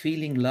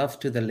feeling love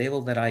to the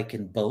level that I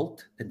can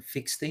build and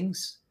fix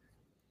things.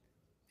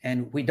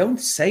 And we don't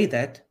say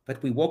that,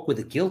 but we walk with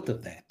the guilt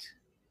of that.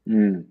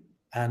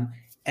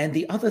 And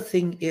the other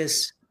thing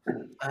is,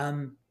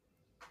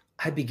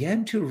 I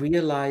began to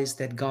realize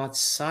that God's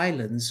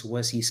silence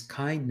was his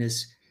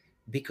kindness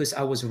because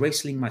I was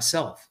wrestling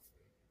myself.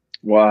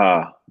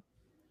 Wow.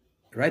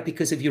 Right?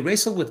 Because if you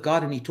wrestle with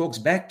God and he talks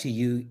back to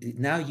you,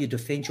 now you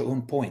defend your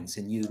own points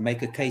and you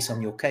make a case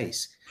on your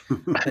case.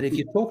 But if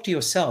you talk to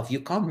yourself,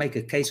 you can't make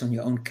a case on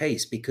your own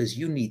case because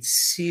you need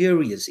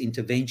serious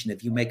intervention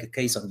if you make a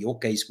case on your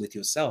case with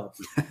yourself.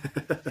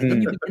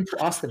 Then you begin to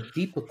ask the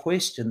deeper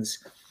questions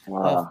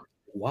of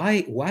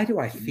why do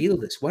I feel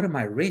this? What am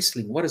I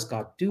wrestling? What is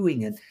God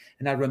doing?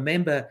 And I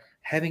remember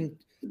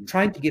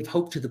trying to give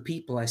hope to the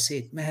people. I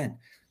said, man,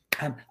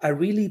 I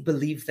really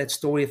believe that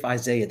story of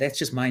Isaiah. That's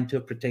just my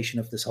interpretation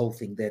of this whole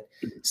thing, that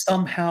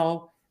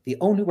somehow the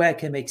only way I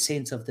can make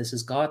sense of this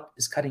is God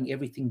is cutting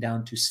everything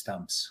down to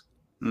stumps.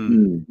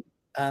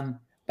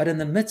 But in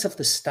the midst of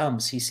the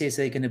stumps, he says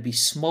they're going to be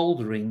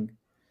smoldering.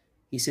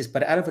 He says,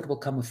 but out of it will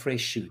come a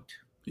fresh shoot.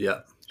 Yeah.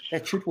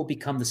 That shoot will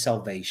become the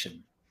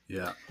salvation.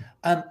 Yeah.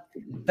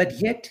 But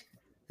yet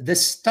the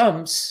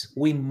stumps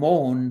we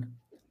mourn,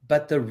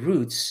 but the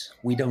roots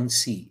we don't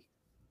see.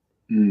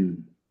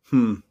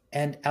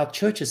 And our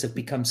churches have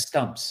become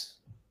stumps.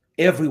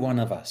 Every one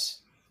of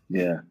us.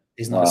 Yeah.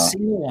 There's not a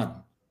single one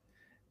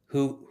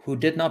who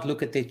did not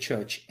look at their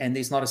church. And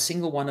there's not a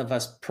single one of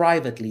us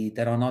privately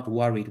that are not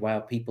worried why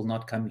are people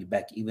not coming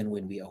back even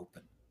when we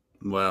open.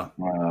 Wow.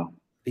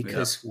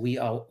 Because we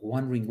are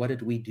wondering, what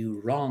did we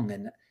do wrong?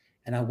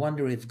 And I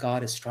wonder if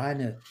God is trying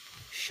to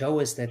show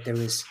us that there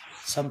is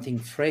something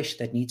fresh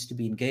that needs to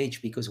be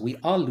engaged, because we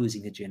are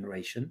losing a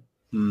generation.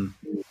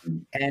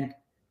 And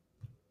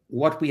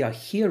what we are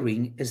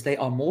hearing is they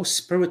are more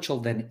spiritual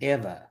than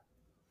ever,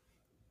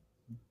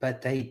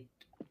 but they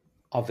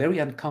are very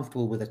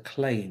uncomfortable with a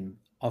claim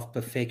of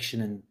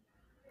perfection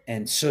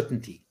and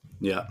certainty.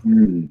 Yeah.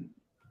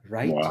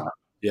 Right? Wow.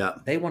 Yeah.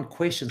 They want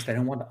questions. They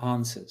don't want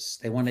answers.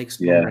 They want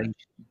exploration.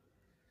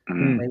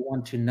 They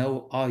want to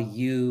know, are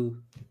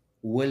you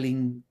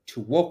willing to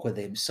walk with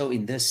them? So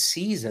in this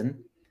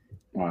season,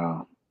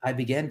 I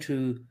began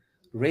to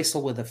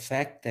wrestle with the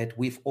fact that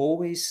we've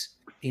always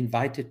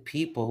invited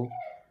people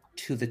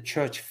to the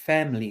church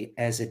family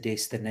as a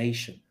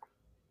destination.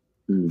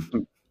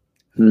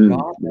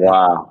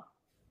 Wow.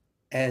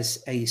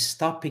 As a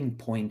stopping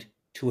point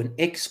to an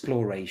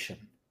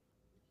exploration.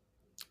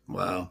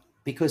 Wow.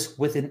 Because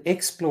with an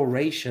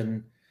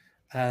exploration,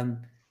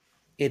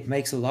 it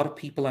makes a lot of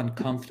people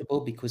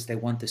uncomfortable because they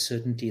want the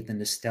certainty and the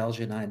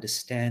nostalgia, and I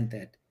understand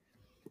that.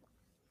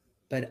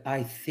 But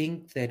I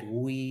think that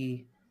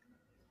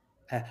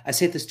I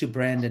said this to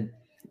Brandon,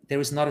 there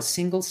is not a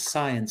single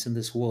science in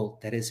this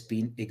world that has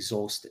been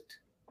exhausted.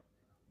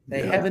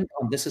 They haven't.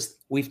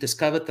 We've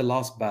discovered the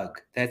last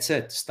bug. That's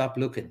it. Stop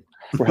looking.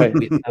 Right.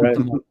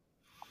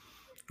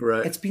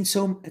 It's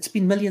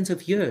been millions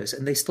of years,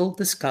 and they still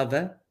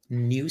discover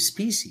new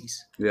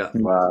species. Yeah.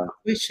 Wow.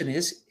 The question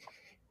is,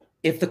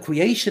 if the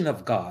creation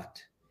of God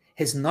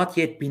has not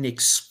yet been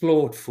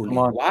explored fully,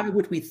 why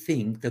would we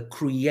think the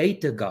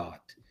Creator God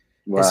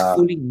is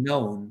fully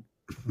known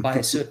by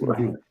a certain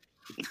group?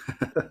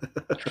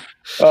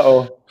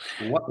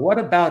 What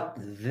about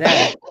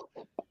that?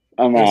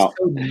 It's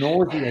so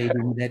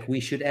nauseating that we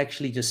should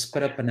actually just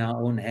spit up in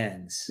our own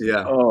hands.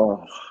 Yeah.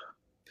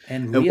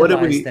 And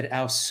realize that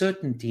our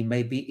certainty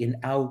may be in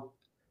our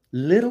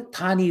little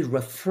tiny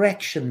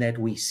refraction that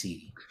we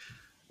see.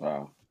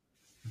 Wow.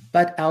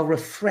 But our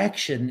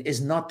refraction is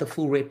not the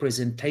full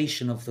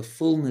representation of the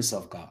fullness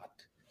of God.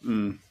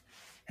 And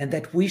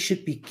that we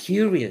should be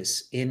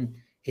curious in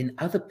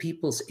other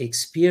people's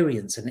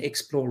experience and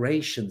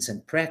explorations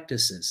and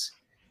practices.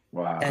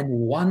 And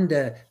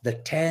wonder the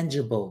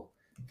tangible,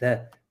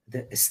 the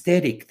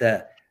aesthetic,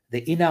 the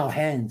in our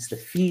hands, the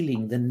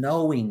feeling, the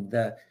knowing,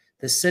 the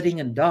sitting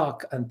in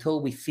dark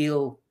until we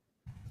feel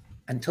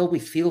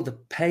the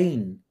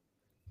pain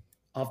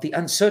of the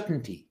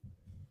uncertainty.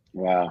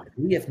 Wow.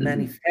 We have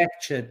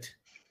manufactured,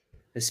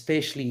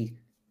 especially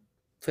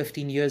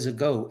 15 years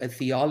ago, a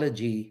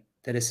theology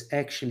that is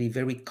actually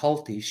very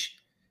cultish,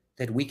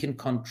 that we can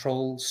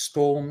control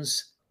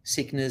storms,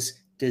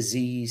 sickness,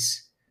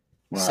 disease,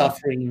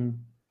 suffering.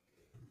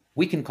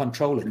 We can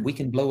control it. We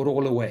can blow it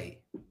all away.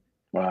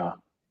 Wow.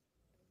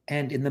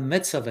 And in the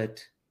midst of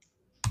it,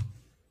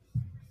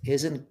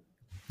 isn't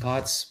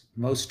God's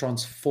most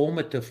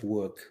transformative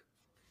work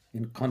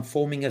in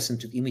conforming us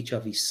into the image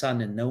of his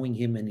Son and knowing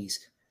him and his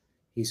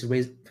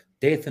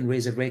death and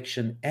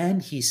resurrection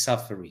and his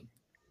suffering?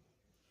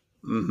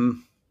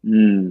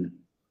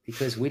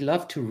 Because we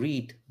love to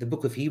read the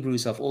book of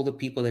Hebrews of all the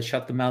people that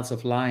shut the mouths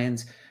of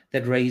lions,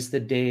 that raised the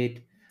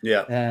dead,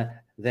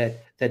 that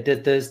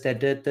did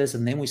this,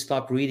 and then we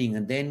stop reading,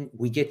 and then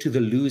we get to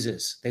the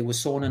losers. They were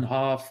sawn in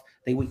half,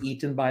 they were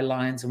eaten by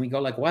lions, and we go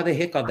like, why the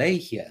heck are they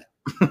here?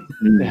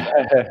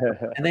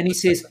 And then he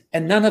says,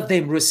 and none of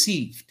them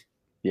received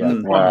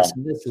the promise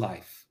in this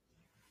life.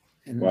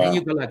 And then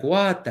you go like,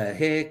 what the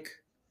heck?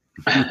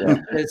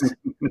 Because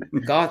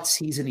God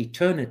sees in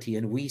eternity,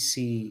 and we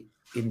see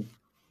in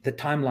the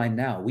timeline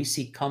now. We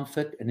see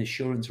comfort and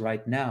assurance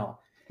right now.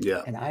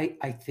 Yeah. And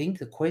I think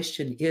the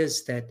question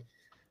is that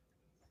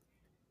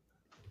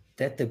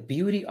the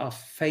beauty of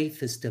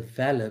faith is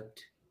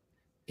developed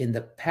in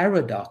the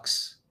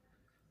paradox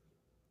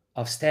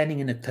of standing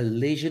in a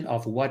collision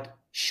of what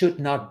should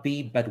not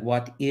be, but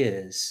what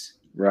is.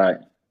 Right.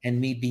 And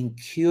me being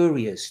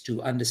curious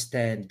to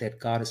understand that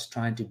God is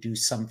trying to do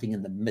something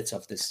in the midst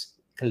of this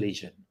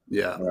collision.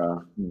 Yeah.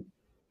 Wow.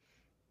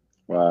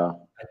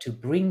 Wow. To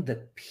bring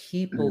the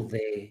people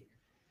there,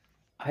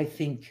 I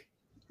think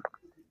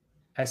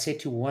I said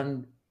to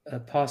one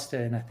pastor,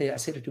 and I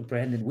said it to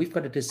Brandon, we've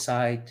got to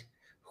decide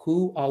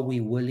who are we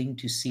willing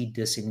to see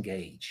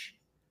disengage?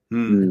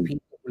 The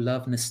people who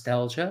love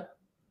nostalgia,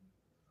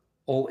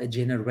 or a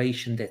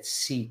generation that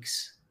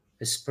seeks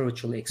a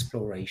spiritual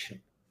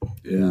exploration?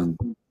 Yeah.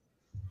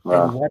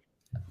 Wow. And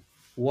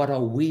what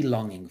are we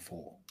longing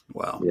for?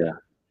 Wow. Yeah.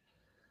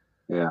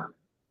 Yeah.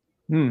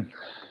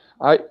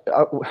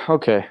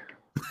 Okay.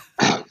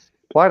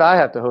 Why'd I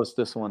have to host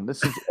this one?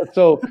 This is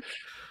so.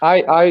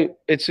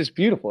 It's just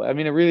beautiful. I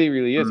mean, it really,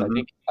 really is.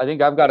 Mm-hmm. I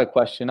think I've got a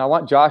question. I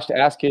want Josh to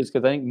ask his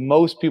because I think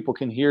most people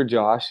can hear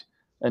Josh,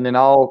 and then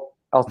I'll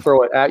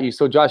throw it at you.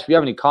 So, Josh, if you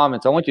have any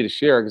comments, I want you to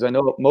share because I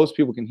know most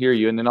people can hear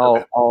you, and then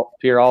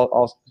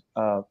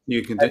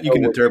you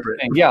can interpret.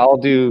 Yeah, I'll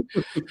do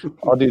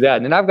that,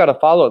 and then I've got a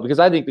follow up because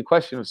I think the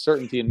question of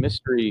certainty and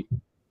mystery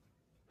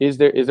is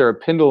there a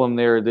pendulum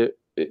there that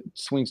it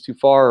swings too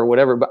far or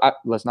whatever, but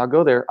let's not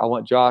go there. I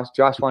want Josh.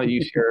 Josh, why don't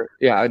you share?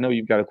 Yeah, I know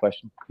you've got a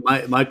question.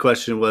 My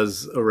question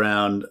was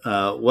around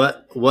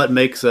what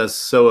makes us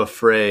so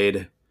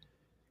afraid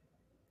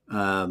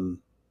to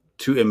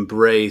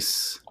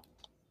embrace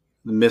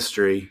the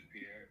mystery.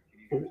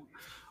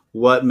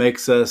 What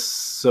makes us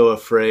so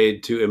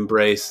afraid to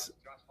embrace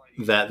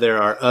that there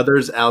are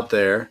others out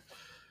there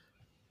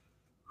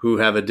who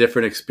have a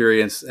different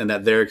experience and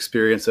that their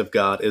experience of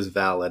God is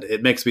valid?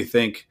 It makes me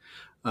think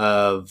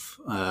of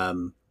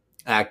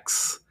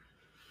Acts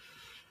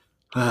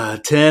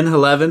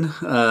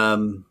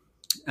 10:11,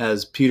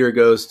 as Peter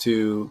goes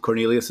to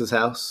Cornelius's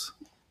house,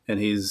 and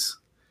he's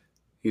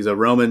a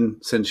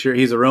Roman centurion.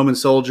 He's a Roman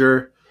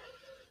soldier.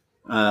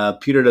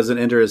 Peter doesn't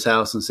enter his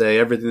house and say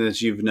everything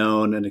that you've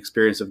known and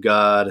experienced of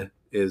God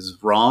is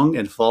wrong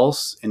and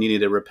false, and you need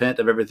to repent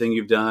of everything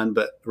you've done.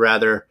 But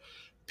rather,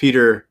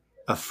 Peter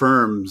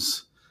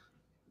affirms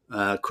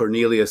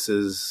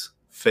Cornelius's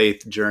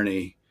faith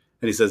journey.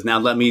 And he says,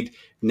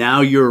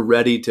 now you're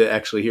ready to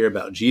actually hear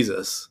about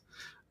Jesus.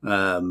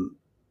 And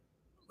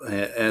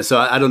so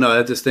I don't know.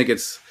 I just think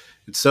it's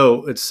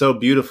so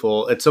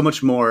beautiful. It's so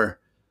much more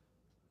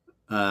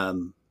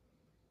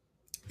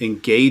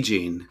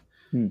engaging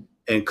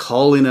and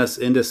calling us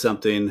into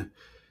something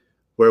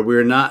where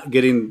we're not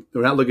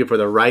looking for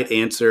the right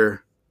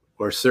answer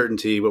or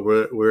certainty, but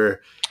we're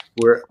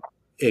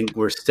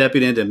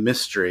stepping into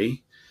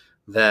mystery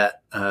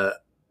that, I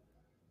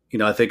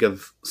think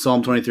of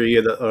Psalm 23,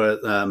 you're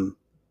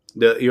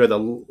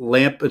the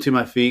lamp unto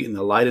my feet and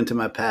the light unto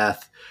my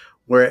path,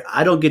 where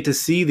I don't get to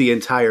see the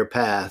entire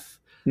path.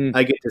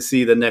 I get to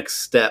see the next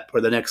step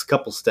or the next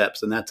couple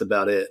steps, and that's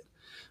about it.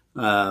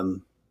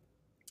 And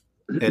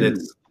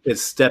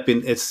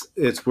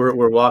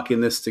we're walking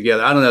this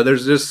together. I don't know.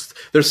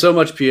 There's so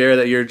much, Pierre,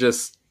 that you're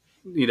just,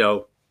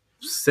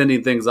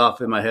 sending things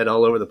off in my head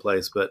all over the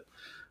place. But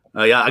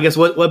I guess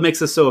what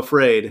makes us so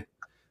afraid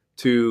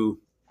to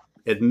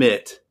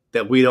admit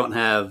that we don't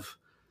have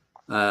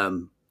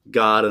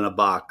God in a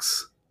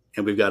box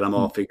and we've got them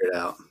all figured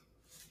out.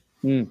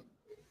 And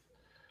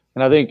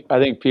I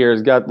think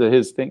Pierre's got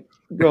his thing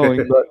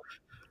going, but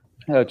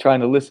trying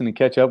to listen and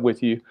catch up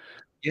with you.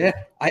 Yeah,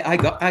 I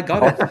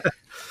got it.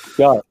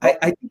 Yeah.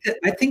 I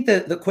think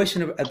the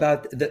question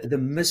about the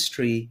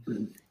mystery,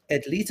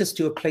 it leads us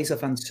to a place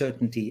of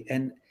uncertainty,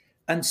 and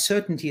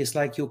uncertainty is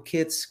like your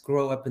kids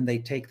grow up and they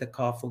take the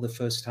car for the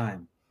first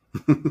time,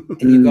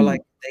 and you go like,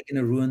 they're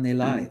going to ruin their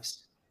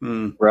lives.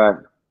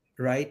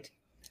 Right.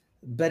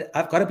 But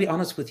I've got to be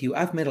honest with you.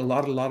 I've met a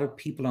lot of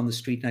people on the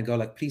street, and I go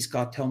like, please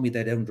God, tell me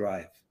they don't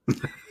drive.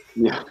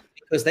 Yeah.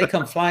 Because they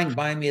come flying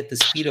by me at the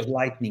speed of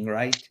lightning,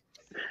 right?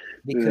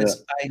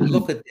 Because I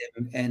look at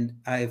them and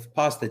I've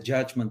passed the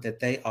judgment that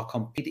they are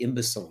complete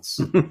imbeciles.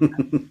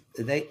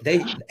 They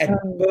at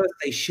birth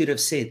they should have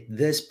said,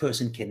 this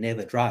person can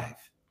never drive.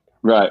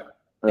 Right.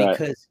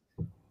 Because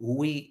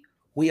we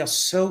are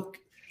so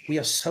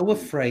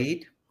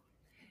afraid.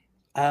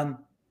 And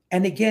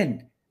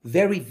again,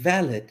 very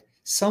valid.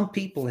 Some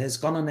people has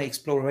gone on an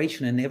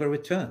exploration and never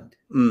returned.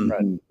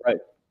 Right.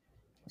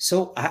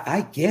 So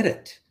I get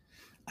it.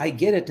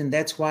 And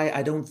that's why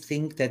I don't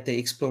think that the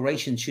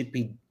exploration should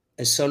be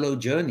a solo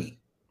journey.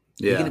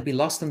 You're going to be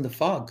lost in the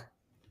fog.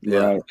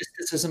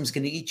 Mysticism is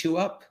going to eat you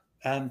up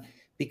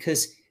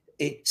because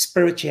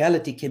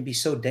spirituality can be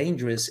so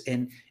dangerous,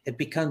 and it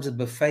becomes a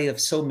buffet of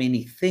so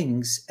many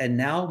things. And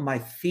now my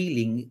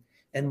feeling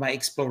and my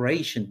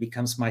exploration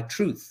becomes my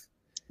truth.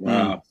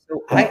 Wow.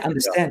 So I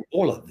understand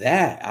all of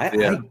that.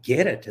 I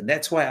get it. And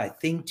that's why I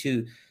think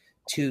to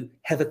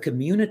have a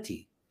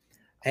community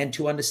and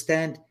to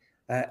understand,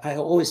 I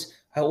always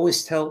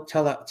tell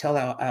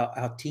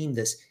our team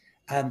this,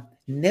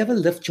 never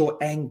lift your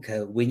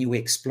anchor when you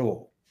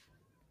explore.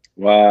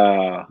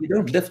 Wow. You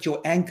don't lift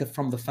your anchor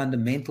from the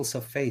fundamentals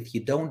of faith.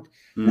 You don't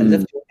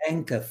lift your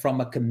anchor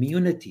from a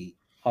community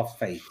of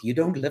faith. You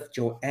don't lift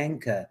your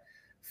anchor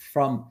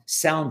from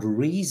sound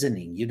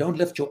reasoning. You don't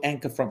lift your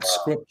anchor from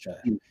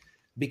scripture.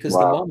 Because the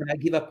moment I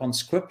give up on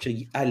scripture,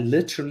 I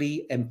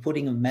literally am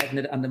putting a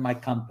magnet under my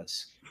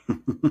compass.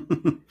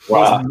 There's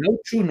no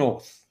true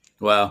north.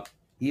 Wow.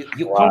 You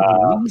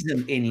can't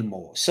reason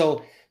anymore.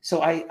 So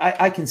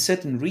I can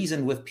sit and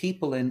reason with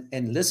people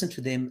and listen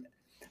to them,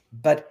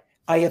 but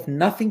I have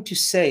nothing to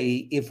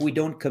say if we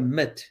don't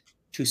commit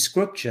to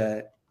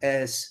scripture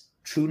as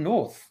true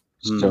north.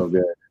 So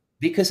good.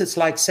 Because it's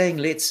like saying,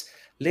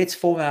 let's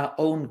form our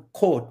own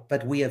court,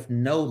 but we have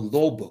no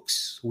law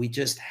books. We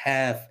just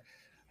have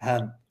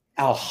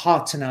our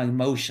hearts and our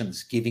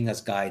emotions giving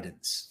us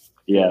guidance.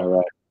 Yeah,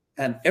 right.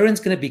 Aaron's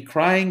going to be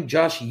crying.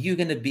 Josh, you're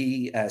going to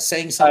be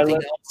saying something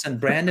else. And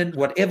Brandon,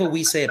 whatever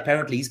we say,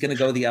 apparently he's going to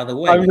go the other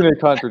way. I'm going to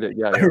contradict.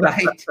 Yeah.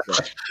 Right.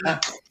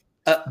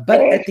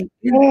 But at the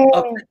end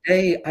of the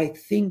day, I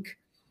think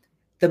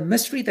the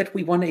mystery that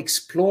we want to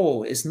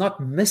explore is not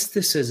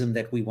mysticism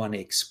that we want to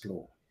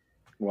explore.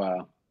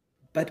 Wow.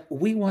 But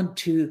we want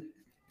to,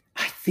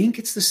 I think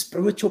it's the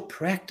spiritual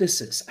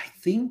practices. I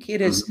think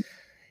it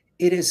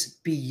is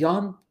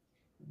beyond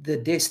the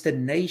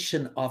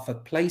destination of a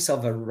place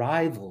of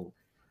arrival.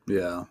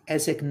 Yeah.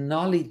 As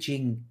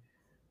acknowledging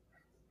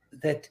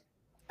that,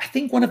 I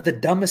think one of the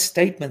dumbest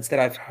statements that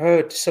I've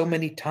heard so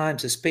many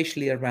times,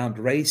 especially around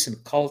race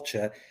and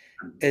culture,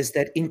 is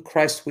that in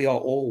Christ we are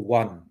all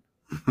one,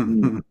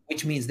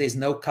 which means there's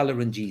no color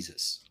in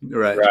Jesus.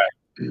 Right.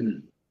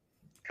 Come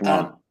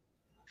on.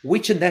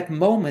 Which in that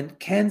moment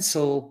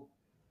cancel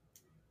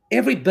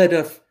every bit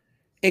of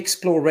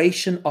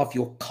exploration of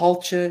your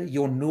culture,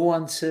 your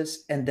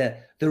nuances, and the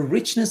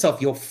richness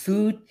of your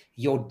food,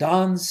 your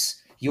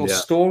dance, your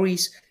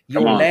stories,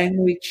 your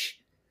language,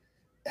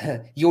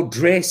 your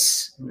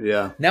dress.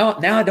 Yeah. Now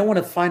I don't want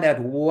to find out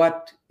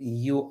what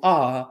you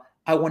are.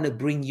 I want to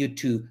bring you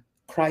to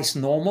Christ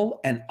normal,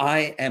 and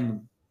I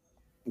am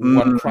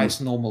what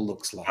Christ normal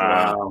looks like.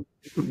 Wow.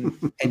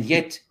 And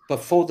yet,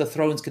 before the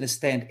throne's going to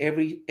stand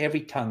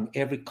every tongue,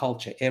 every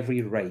culture,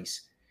 every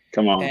race.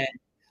 Come on. And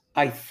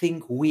I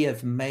think we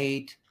have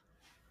made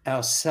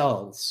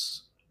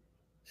ourselves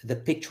the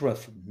picture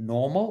of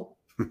normal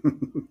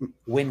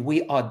when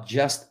we are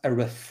just a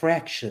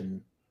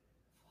refraction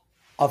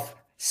of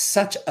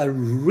such a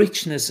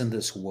richness in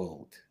this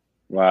world.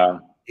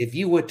 Wow. If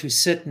you were to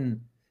sit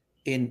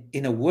in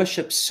a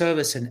worship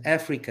service in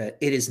Africa,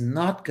 it is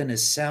not going to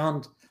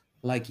sound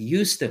like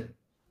Houston.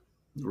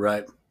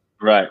 Right.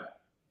 Right.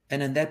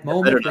 And in that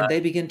moment, when they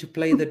begin to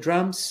play the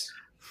drums,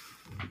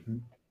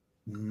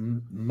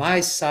 my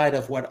side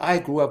of what I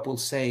grew up will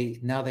say,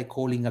 now they're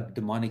calling up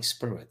demonic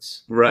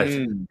spirits.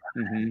 Right.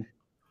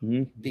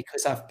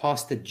 Because I've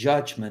passed the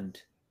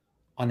judgment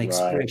on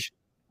expression.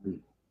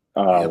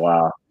 Oh,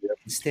 wow.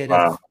 Instead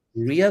of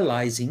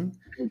realizing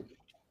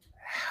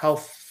how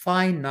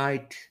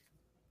finite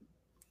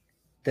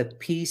the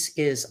peace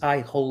is I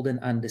hold in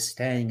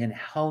understanding, and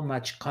how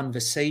much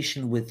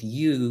conversation with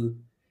you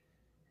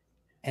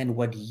and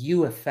what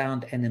you have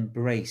found and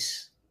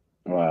embrace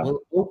will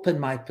open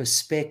my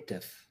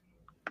perspective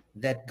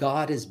that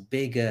God is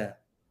bigger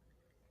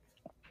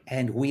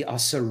and we are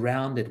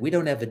surrounded. We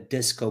don't have a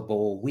disco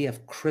ball. We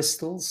have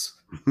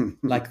crystals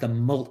like the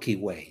Milky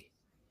Way.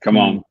 Come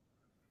on.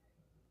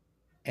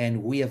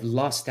 And we have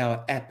lost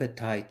our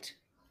appetite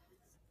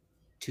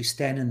to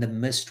stand in the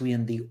mystery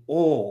and the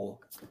awe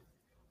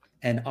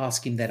and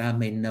ask him that I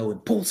may know him.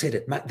 Paul said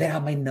it, that I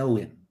may know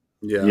him.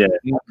 Yeah.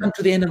 I've come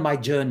to the end of my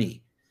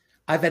journey.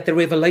 I've had the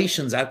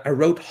revelations. I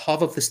wrote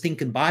half of the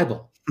stinking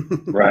Bible.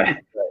 Right.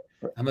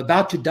 I'm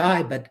about to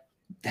die, but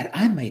that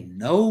I may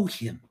know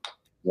him.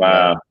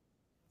 Wow.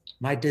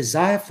 My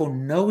desire for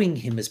knowing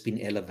him has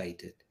been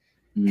elevated.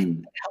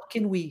 And how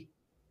can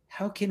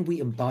we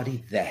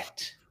embody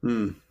that?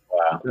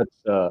 Wow.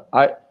 That's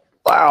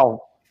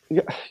wow.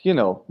 You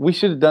know, we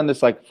should have done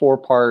this like 4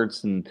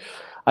 parts. And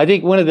I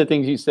think one of the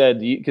things you said,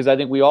 because I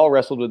think we all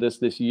wrestled with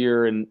this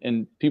year,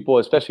 and people,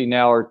 especially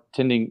now, are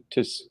tending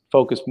to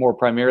focus more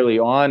primarily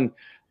on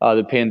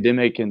the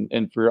pandemic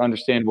and for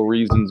understandable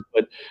reasons.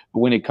 But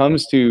when it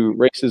comes to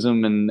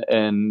racism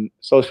and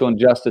social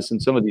injustice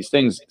and some of these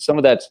things, some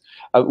of that's,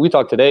 we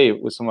talked today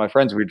with some of my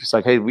friends, we were just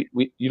like, hey,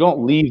 you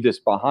don't leave this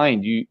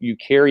behind. You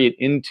carry it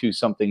into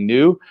something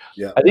new.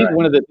 Yeah, I think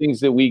one of the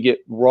things that we get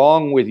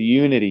wrong with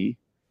unity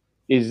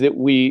is that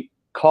we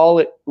call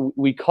it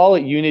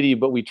unity,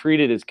 but we treat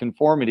it as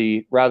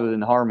conformity rather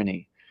than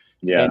harmony.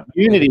 Yeah. And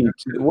unity,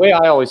 the way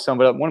I always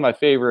sum it up, one of my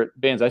favorite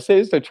bands, I say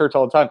this to church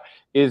all the time,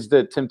 is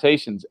the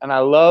Temptations. And I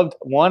loved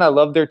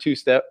their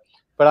 2-step,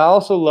 but I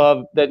also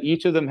loved that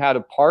each of them had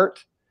a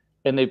part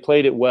and they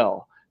played it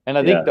well. And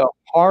I think the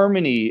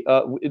harmony,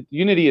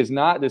 unity is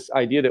not this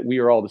idea that we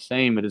are all the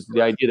same. It is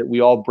the idea that we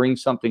all bring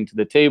something to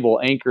the table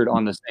anchored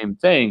on the same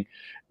thing.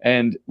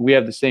 And we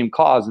have the same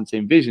cause and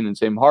same vision and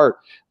same heart,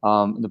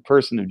 the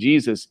person of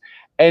Jesus.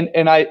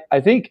 And I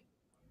think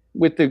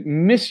with the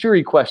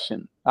mystery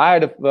question. I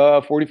had a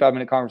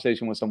 45-minute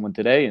conversation with someone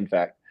today, in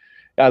fact.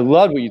 I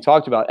loved what you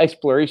talked about.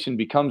 Exploration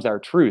becomes our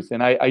truth.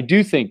 And I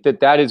do think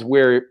that is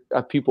where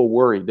people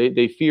worry.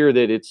 They fear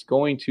that it's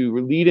going to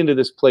lead into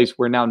this place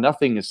where now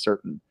nothing is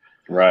certain.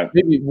 Right.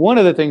 Maybe one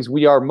of the things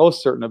we are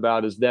most certain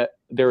about is that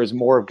there is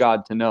more of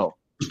God to know.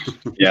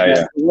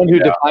 Yeah. The one who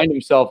defined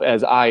himself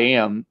as I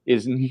am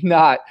is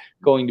not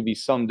going to be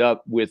summed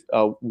up with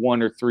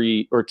one or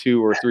three or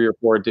two or three or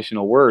four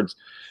additional words.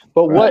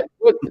 But what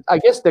I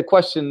guess the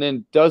question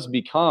then does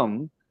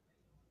become,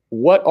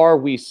 what are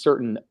we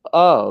certain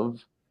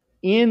of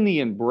in the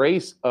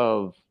embrace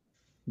of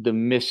the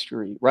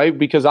mystery, right?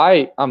 Because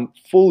I'm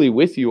fully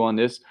with you on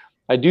this.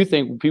 I do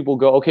think people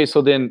go, okay,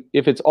 so then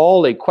if it's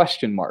all a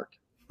question mark.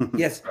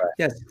 Yes,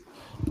 yes.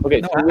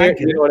 Okay, No, so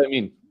you know what I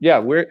mean? Yeah,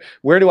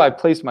 where do I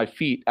place my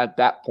feet at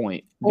that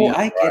point? Oh,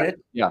 I get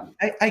it. Yeah,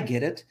 I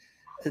get it.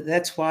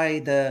 That's why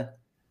the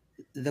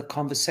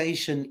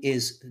conversation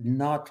is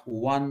not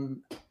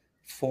one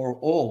for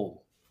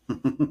all,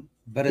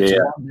 but it's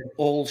one that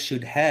all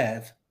should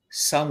have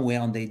somewhere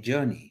on their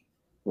journey.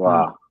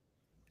 Wow.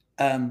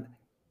 And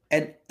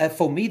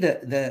for me,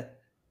 the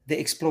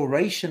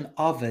exploration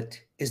of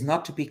it is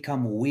not to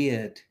become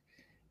weird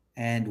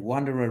and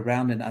wander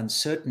around in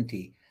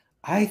uncertainty.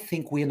 I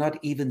think we're not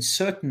even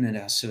certain in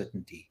our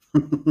certainty.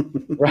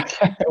 right.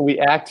 We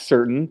act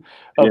certain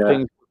of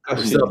things.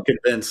 I'm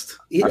self-convinced.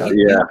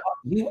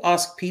 You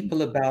ask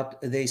people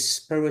about their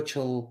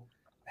spiritual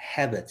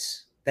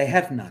habits; they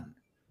have none.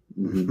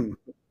 Mm-hmm.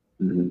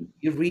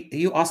 Mm-hmm.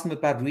 You ask them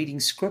about reading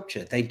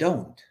scripture; they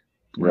don't.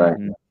 Right.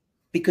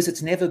 Because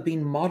it's never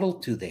been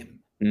modeled to them.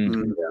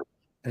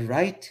 Mm-hmm.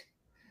 Right?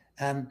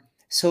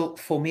 So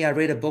for me, I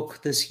read a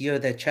book this year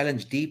that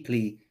challenged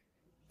deeply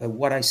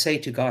what I say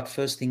to God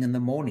first thing in the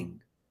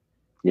morning.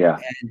 Yeah.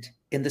 And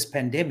in this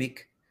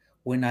pandemic,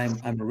 when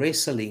I'm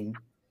wrestling,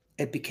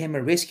 it became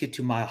a rescue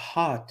to my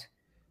heart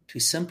to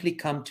simply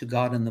come to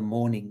God in the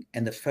morning.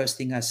 And the first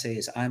thing I say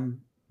is,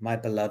 I'm my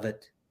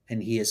beloved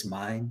and he is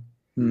mine.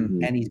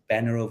 Mm-hmm. And his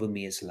banner over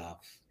me is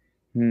love.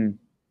 Mm-hmm.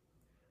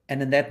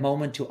 And in that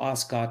moment to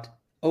ask God,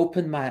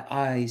 open my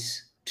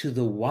eyes to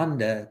the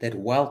wonder that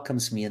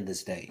welcomes me in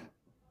this day.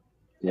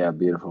 Yeah,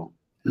 beautiful.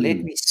 Let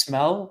me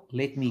smell,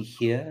 let me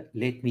hear,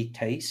 let me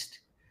taste,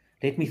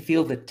 let me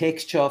feel the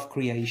texture of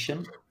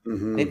creation.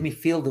 Let me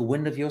feel the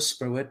wind of your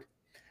spirit.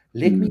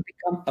 Let me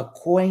become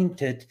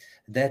acquainted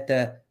that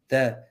the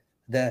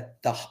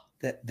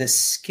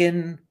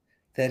skin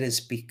that has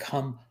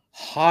become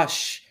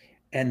harsh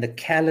and the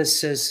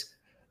calluses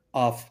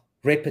of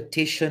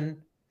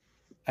repetition.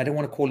 I don't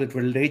want to call it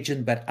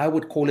religion, but I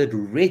would call it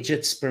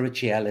rigid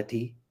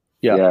spirituality.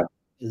 Yeah.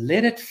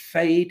 Let it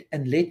fade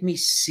and let me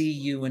see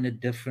you in a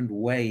different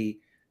way.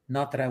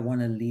 Not that I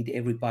want to lead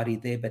everybody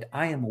there, but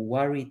I am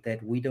worried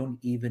that we don't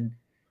even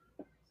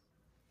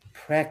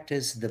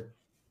practice the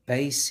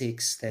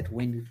basics, that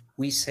when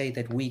we say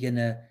that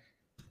we're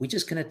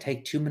just gonna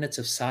take 2 minutes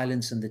of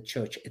silence in the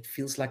church, it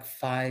feels like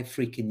 5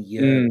 freaking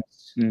years.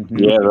 Mm-hmm.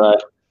 Yeah,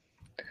 right.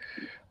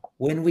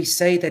 When we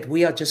say that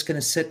we are just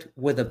gonna sit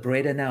with the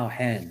bread in our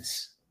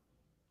hands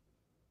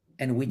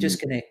and we're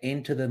just gonna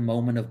enter the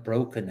moment of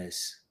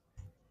brokenness,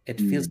 it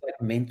feels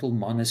like mental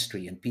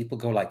monastery, and people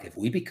go like, if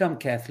we become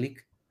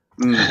Catholic,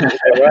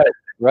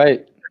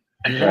 right.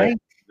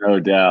 No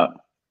doubt.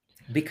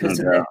 Because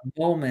in that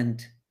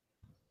moment,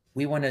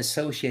 we want to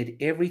associate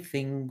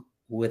everything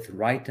with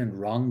right and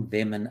wrong,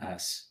 them and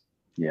us.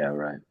 Yeah,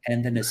 right.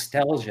 And the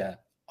nostalgia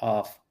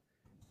of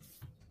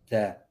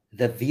the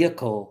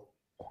vehicle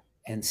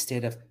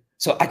instead of.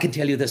 So I can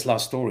tell you this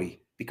last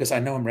story because I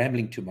know I'm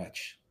rambling too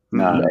much.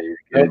 No, you're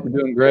good.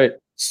 You're doing great.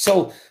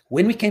 So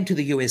when we came to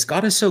the US,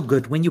 God is so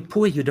good. When you're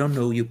poor, you don't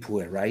know you're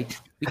poor, right?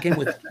 We came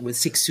with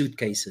 6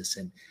 suitcases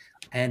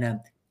and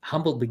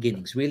humble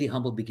beginnings, really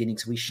humble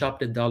beginnings. We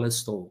shopped at dollar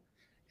store,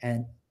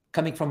 and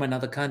coming from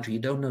another country, you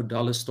don't know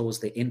dollar stores,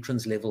 the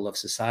entrance level of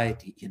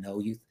society. You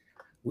know,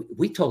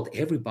 we told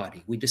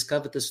everybody. We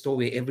discovered the store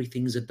where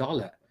everything's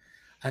 $1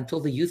 until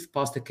the youth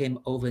pastor came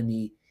over and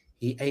he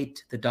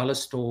ate the dollar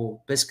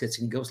store biscuits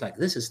and he goes like,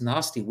 "This is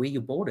nasty. Where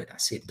you bought it?" I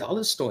said,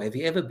 "Dollar store. Have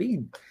you ever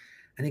been?"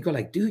 And he go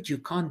like, "Dude, you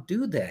can't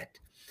do that."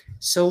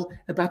 So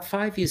about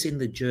 5 years in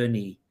the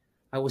journey,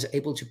 I was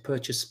able to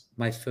purchase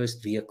my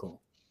first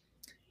vehicle.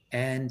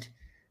 And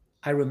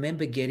I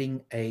remember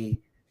getting a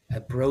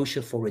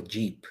brochure for a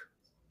Jeep.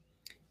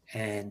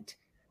 And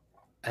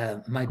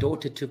my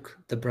daughter took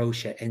the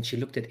brochure and she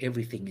looked at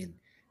everything in.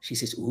 She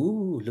says,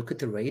 "Ooh, look at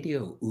the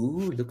radio.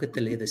 Ooh, look at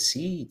the leather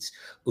seats.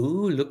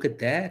 Ooh, look at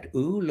that.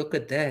 Ooh, look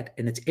at that."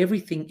 And it's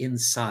everything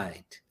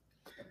inside.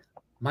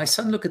 My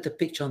son looked at the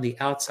picture on the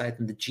outside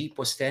and the Jeep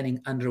was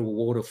standing under a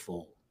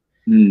waterfall.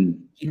 He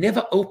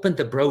never opened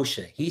the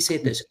brochure. He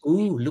said this,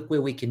 "Ooh, look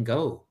where we can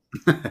go."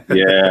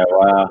 Yeah,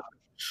 wow.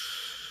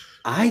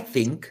 I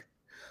think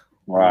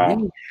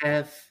we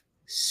have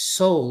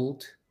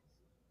sold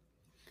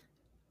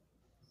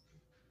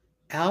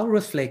our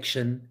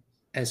reflection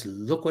as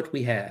look what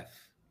we have.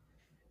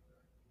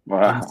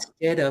 Wow.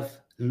 Instead of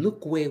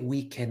look where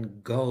we can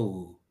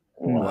go.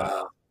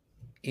 Wow.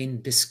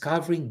 in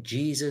discovering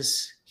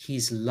Jesus,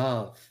 his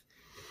love,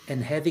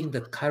 and having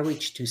the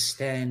courage to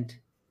stand,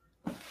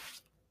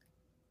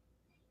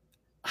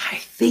 I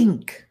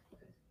think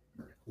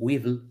we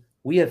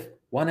have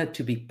wanted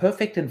to be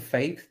perfect in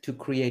faith to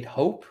create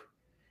hope,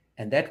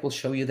 and that will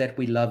show you that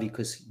we love you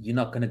because you're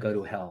not going to go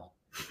to hell.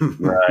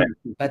 Right.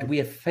 But we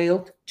have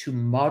failed to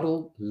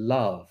model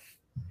love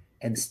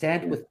and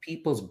stand with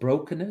people's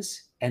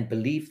brokenness and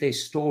believe their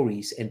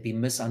stories and be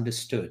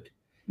misunderstood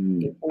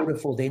in order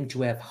for them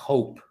to have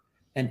hope,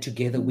 and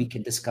together we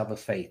can discover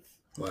faith.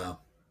 Wow.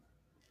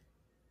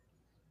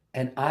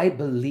 And I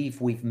believe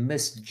we've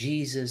missed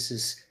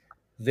Jesus's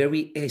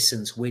very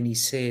essence when he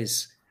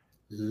says,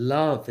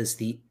 love is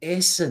the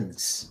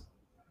essence,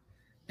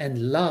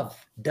 and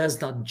love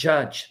does not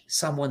judge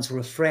someone's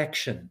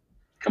refraction.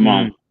 Come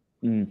on.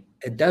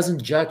 It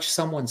doesn't judge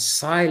someone's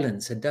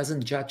silence. It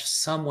doesn't judge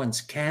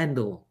someone's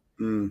candle.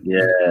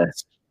 Yeah.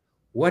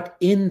 What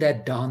in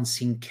that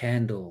dancing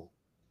candle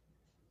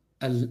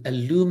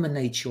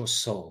illuminates your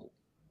soul.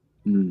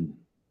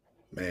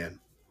 Man.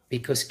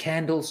 Because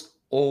candles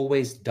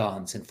always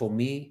dance. And for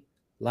me,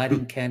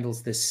 lighting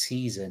candles this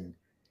season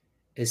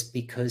is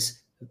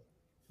because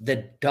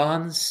the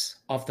dance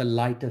of the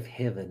light of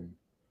heaven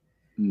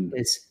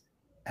is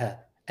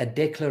a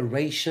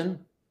declaration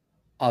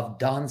of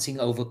dancing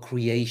over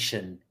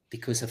creation,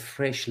 because a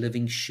fresh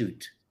living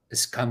shoot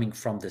is coming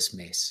from this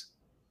mess.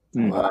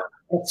 Wow.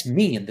 That's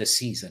me in this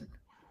season.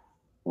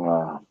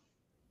 Wow.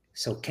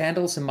 So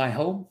candles in my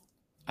home,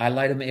 I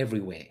light them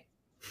everywhere.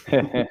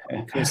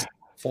 Because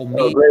for me,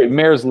 oh, great.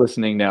 Mayor's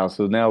listening now,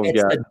 so now we've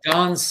it's got the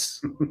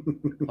dance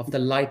of the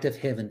light of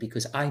heaven,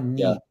 because I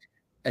need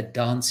a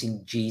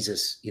dancing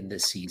Jesus in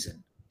this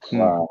season.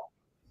 Wow.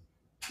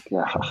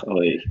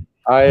 Golly.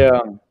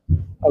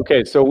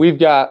 Okay, so we've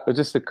got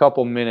just a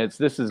couple minutes.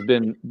 This has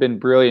been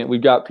brilliant.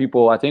 We've got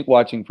people, I think,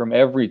 watching from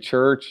every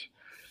church,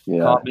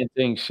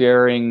 commenting,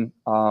 sharing.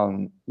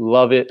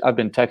 Love it. I've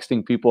been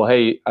texting people,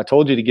 hey, I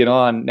told you to get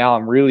on. Now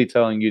I'm really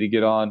telling you to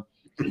get on.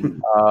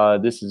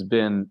 This has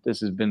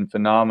been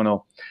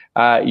phenomenal.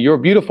 Your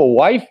beautiful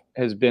wife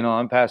has been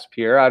on, Pastor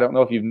Pierre. I don't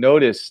know if you've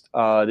noticed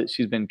that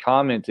she's been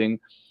commenting.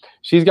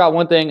 She's got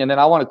one thing, and then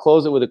I want to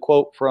close it with a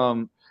quote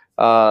from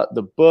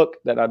the book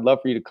that I'd love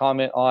for you to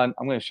comment on.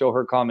 I'm going to show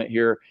her comment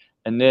here.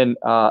 And then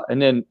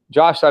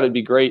Josh thought it'd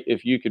be great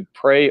if you could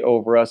pray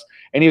over us.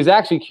 And he was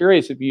actually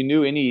curious if you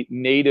knew any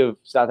native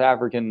South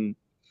African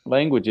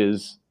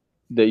languages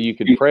that you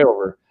could pray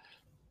over.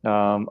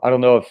 I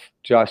don't know if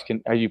Josh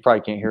can, you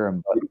probably can't hear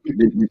him,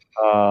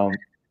 but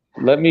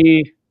let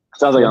me.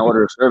 Sounds like an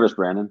order of service,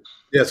 Brandon.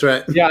 That's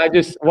right. Yeah,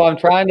 I'm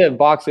trying to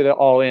box it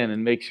all in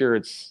and make sure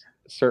it's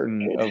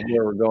certain of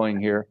where we're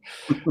going here.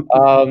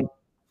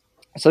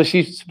 So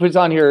she puts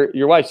on here,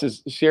 your wife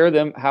says, share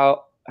them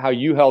how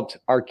you helped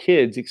our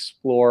kids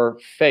explore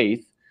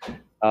faith,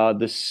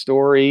 the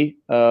story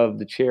of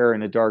the chair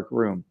in a dark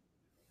room.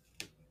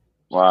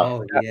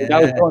 Wow. Oh, yeah.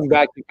 That was going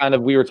back to kind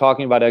of, we were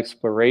talking about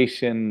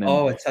exploration.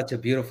 Oh, it's such a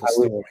beautiful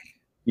story.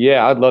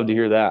 Yeah, I'd love to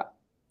hear that.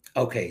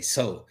 Okay,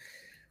 so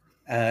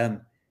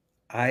I'm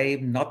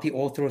not the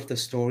author of the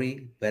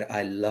story, but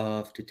I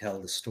love to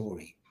tell the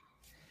story,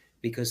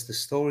 because the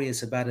story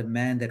is about a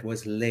man that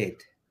was led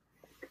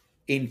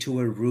into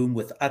a room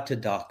with utter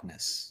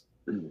darkness.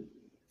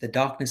 The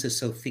darkness is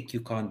so thick you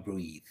can't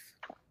breathe.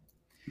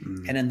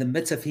 And in the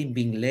midst of him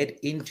being led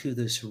into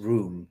this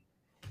room,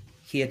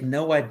 he had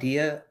no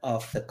idea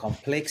of the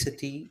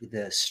complexity,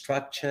 the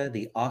structure,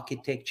 the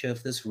architecture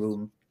of this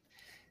room.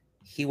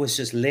 He was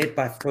just led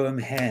by firm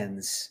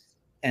hands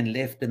and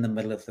left in the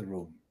middle of the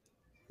room.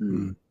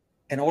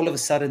 And all of a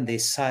sudden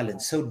there's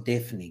silence so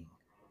deafening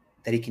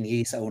that he can hear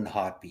his own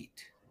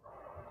heartbeat.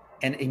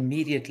 And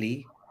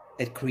immediately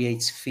it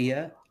creates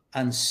fear,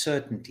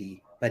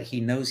 uncertainty, but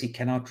he knows he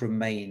cannot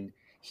remain.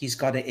 He's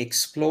got to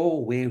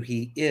explore where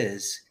he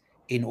is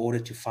in order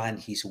to find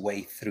his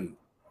way through.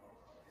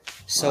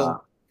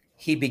 So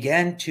he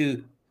began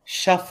to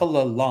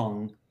shuffle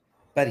along,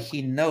 but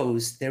he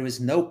knows there is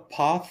no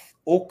path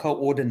or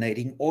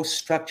coordinating or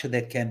structure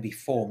that can be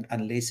formed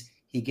unless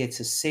he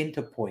gets a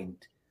center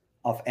point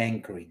of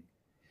anchoring.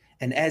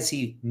 And as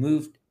he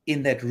moved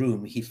in that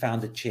room, he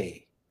found a chair.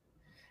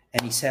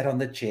 And he sat on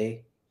the chair,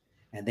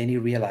 and then he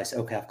realized,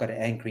 okay, I've got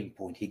an anchoring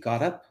point. He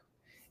got up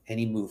and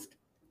he moved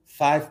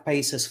 5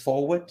 paces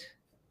forward,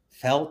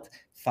 felt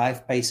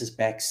 5 paces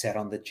back, sat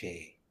on the chair.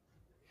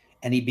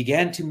 And he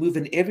began to move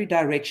in every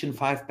direction,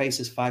 5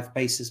 paces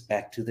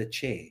back to the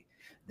chair.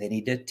 Then he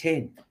did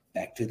 10,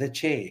 back to the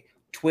chair,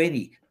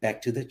 20,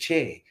 back to the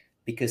chair,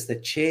 because the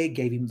chair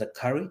gave him the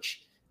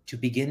courage to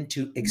begin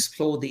to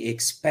explore the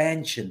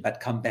expansion, but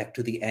come back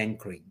to the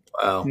anchoring.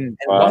 Wow. And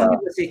while he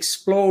was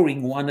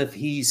exploring one of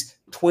his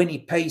 20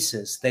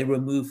 paces, they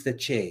removed the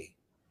chair.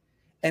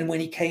 And when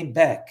he came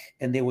back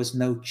and there was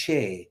no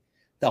chair,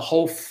 the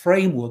whole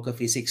framework of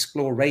his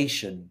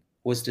exploration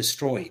was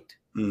destroyed.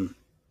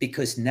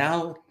 Because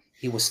now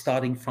he was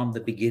starting from the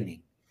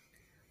beginning.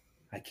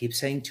 I keep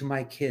saying to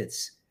my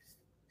kids,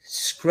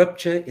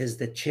 Scripture is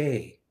the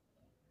chair.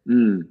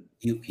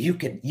 You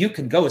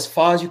can go as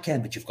far as you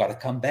can, but you've got to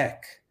come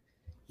back.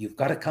 You've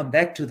got to come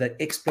back to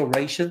the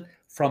exploration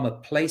from a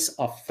place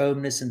of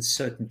firmness and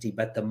certainty.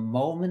 But the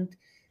moment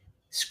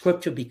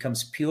Scripture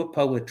becomes pure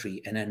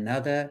poetry and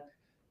another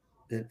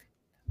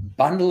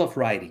bundle of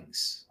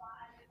writings,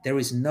 there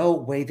is no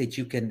way that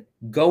you can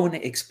go in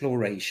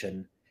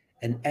exploration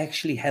and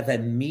actually have a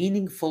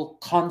meaningful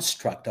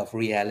construct of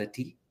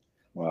reality,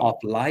 of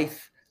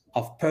life,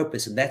 of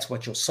purpose. And that's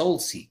what your soul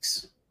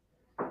seeks.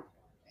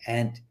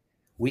 And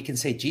we can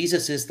say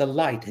Jesus is the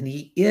light, and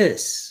he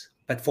is.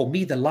 But for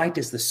me, the light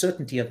is the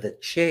certainty of the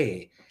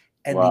chair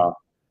and the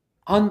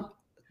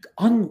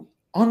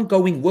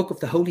ongoing work of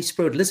the Holy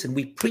Spirit. Listen,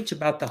 we preach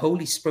about the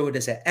Holy Spirit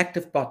as an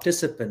active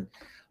participant,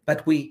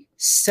 but we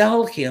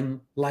sell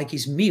him like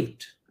he's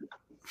mute.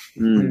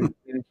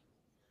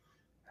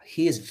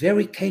 He is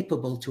very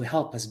capable to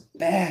help us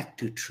back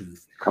to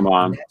truth. Come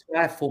on. And that's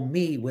why for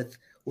me, with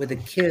the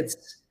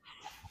kids,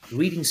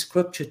 reading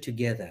Scripture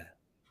together,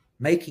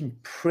 making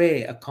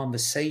prayer a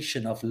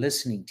conversation of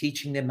listening,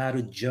 teaching them how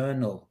to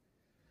journal,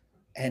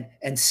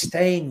 and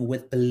staying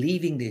with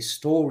believing their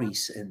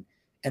stories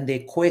and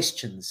their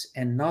questions,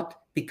 and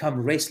not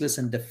become restless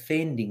and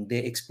defending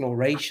their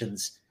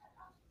explorations,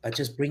 but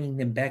just bringing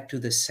them back to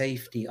the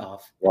safety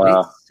of,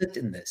 let's sit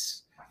in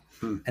this.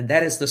 And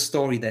that is the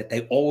story that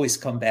they always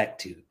come back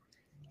to.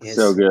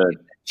 So good.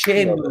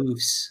 Chair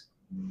moves,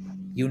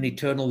 you're in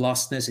eternal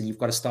lostness, and you've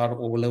got to start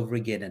all over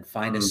again and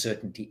find a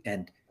certainty.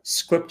 And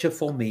Scripture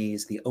for me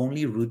is the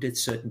only rooted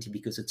certainty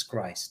because it's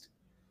Christ.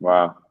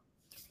 Wow.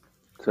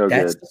 So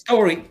That's good. the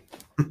story.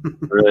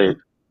 Great.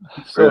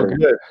 So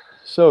good.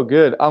 So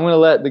good. I'm going to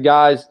let the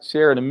guys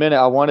share in a minute.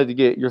 I wanted to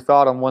get your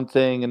thought on one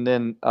thing, and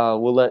then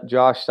we'll let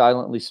Josh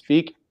silently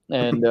speak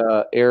and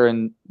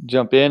Aaron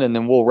jump in, and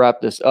then we'll wrap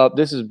this up.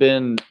 This has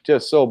been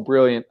just so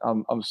brilliant.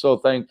 I'm so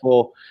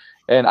thankful.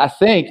 And I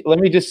think, let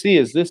me just see,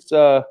 is this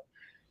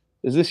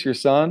your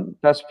son,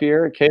 Pastor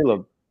Pierre,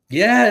 Caleb?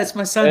 Yeah, that's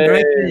my son. Hey,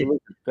 Great.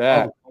 look at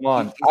that. Come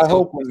on. I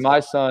hope when my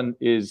son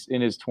is in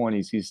his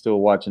 20s, he's still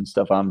watching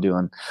stuff I'm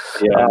doing.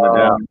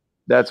 Yeah,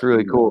 that's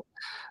really cool.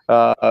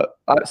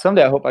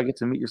 Someday I hope I get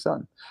to meet your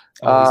son.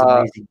 Oh, he's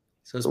amazing.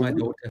 So is my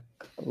daughter.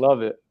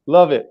 Love it.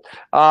 Love it.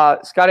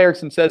 Scott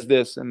Erickson says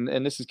this,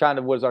 and this is kind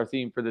of was our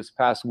theme for this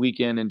past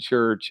weekend in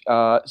church.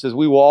 It says,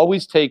 we will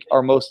always take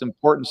our most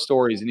important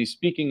stories. And he's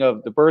speaking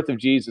of the birth of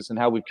Jesus and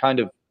how we've kind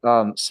of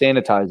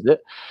sanitized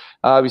it.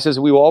 He says,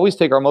 we will always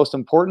take our most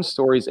important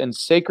stories and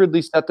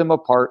sacredly set them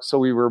apart so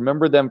we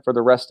remember them for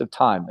the rest of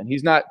time. And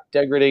he's not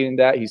degrading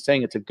that. He's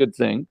saying it's a good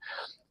thing.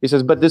 He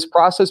says, but this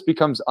process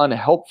becomes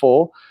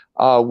unhelpful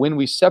when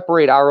we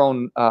separate our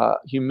own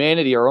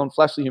humanity, our own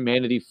fleshly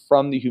humanity,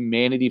 from the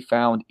humanity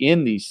found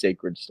in these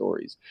sacred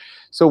stories.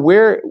 So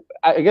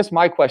I guess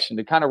my question,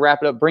 to kind of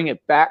wrap it up, bring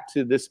it back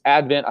to this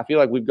Advent, I feel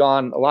like we've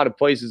gone a lot of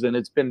places and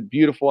it's been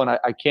beautiful, and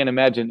I can't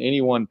imagine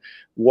anyone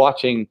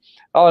watching.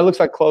 Oh, it looks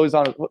like Chloe's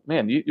on.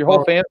 Man, your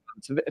whole family,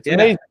 it's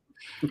amazing.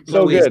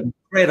 So good.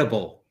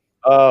 Incredible.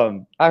 I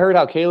heard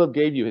how Caleb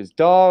gave you his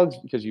dogs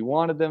because you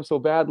wanted them so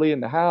badly in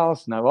the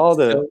house, and I have all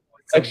the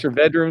extra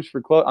bedrooms for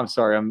Chloe. I'm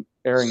sorry, I'm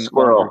airing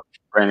Squirrel.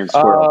 Brandon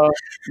Squirrel.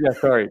 Yeah,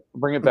 sorry.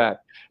 Bring it back.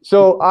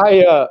 So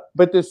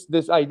but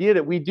this idea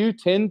that we do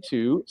tend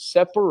to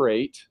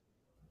separate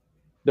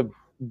the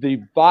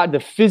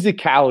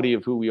physicality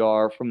of who we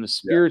are from the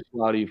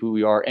spirituality of who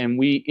we are, and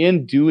we,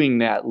 in doing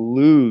that,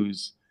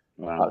 lose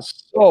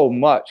so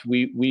much.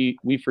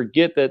 We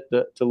forget that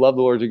to love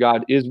the Lord your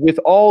God is with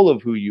all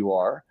of who you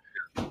are.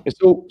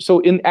 So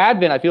in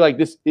Advent, I feel like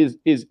this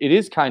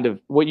is kind of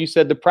what you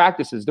said. The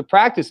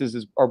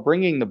practices are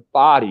bringing the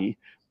body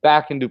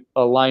back into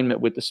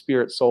alignment with the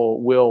spirit, soul,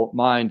 will,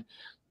 mind,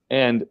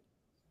 and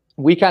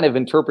we kind of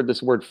interpret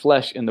this word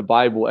flesh in the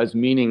Bible as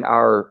meaning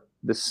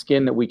the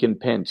skin that we can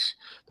pinch.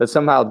 That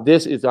somehow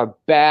this is a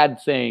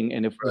bad thing,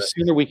 and if the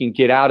sooner we can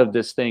get out of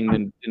this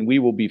thing, then we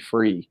will be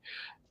free.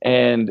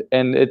 And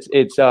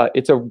it's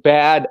a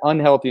bad,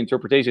 unhealthy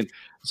interpretation.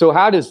 So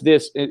how does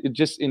this,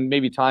 just in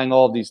maybe tying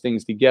all of these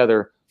things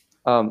together,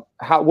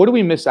 what do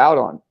we miss out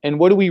on, and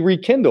what do we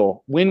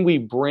rekindle when we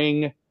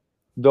bring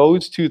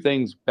those two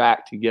things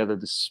back together,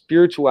 the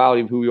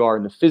spirituality of who we are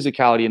and the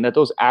physicality, and that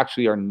those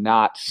actually are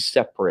not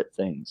separate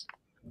things?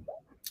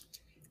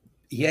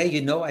 Yeah,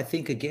 I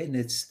think, again,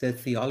 it's the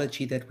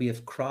theology that we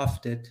have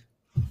crafted,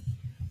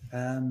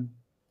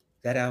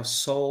 that our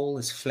soul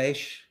is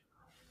flesh,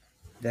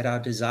 that our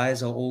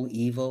desires are all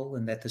evil,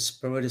 and that the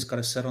spirit has got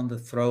to sit on the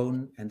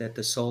throne, and that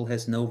the soul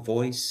has no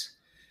voice,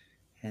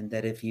 and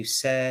that if you're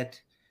sad,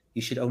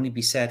 you should only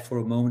be sad for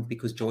a moment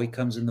because joy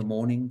comes in the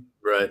morning.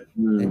 Right.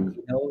 And,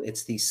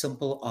 it's these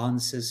simple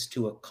answers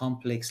to a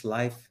complex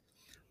life.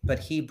 But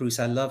Hebrews,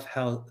 I love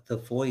how the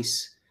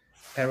voice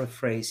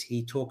paraphrase,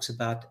 he talks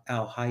about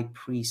our high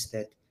priest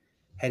that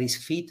had his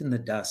feet in the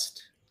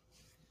dust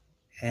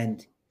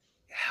and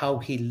how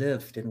he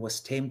lived and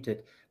was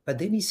tempted. But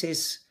then he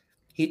says,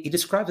 he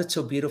describes it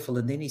so beautiful.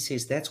 And then he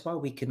says, that's why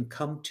we can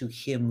come to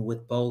him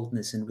with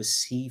boldness and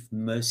receive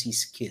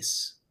mercy's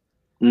kiss.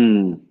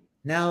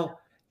 Now,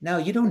 Now,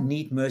 you don't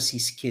need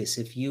mercy's kiss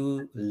if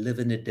you live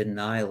in a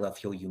denial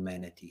of your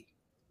humanity.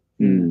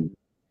 Mm.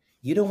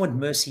 You don't want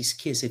mercy's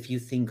kiss if you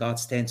think God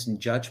stands in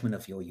judgment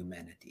of your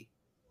humanity.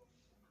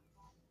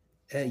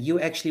 You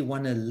actually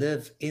want to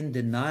live in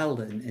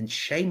denial and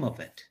shame of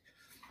it.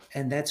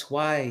 And that's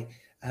why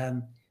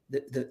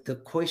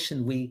the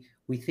question we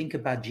think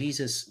about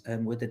Jesus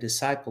with the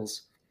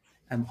disciples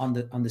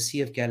on the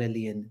Sea of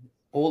Galilee, and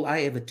all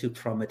I ever took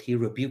from it, he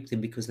rebuked them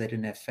because they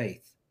didn't have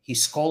faith. He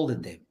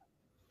scolded them.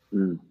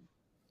 Mm.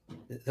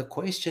 The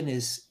question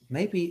is,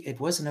 maybe it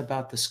wasn't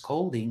about the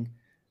scolding.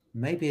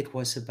 Maybe it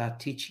was about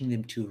teaching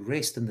them to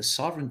rest in the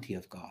sovereignty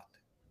of God.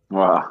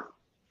 Wow.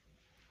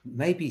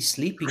 Maybe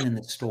sleeping in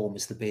the storm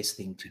is the best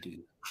thing to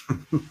do.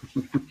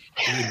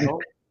 You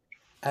know?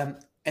 And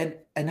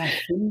I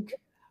think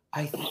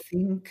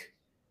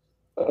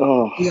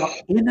we are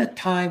in a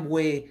time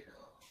where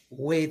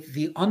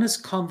the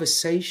honest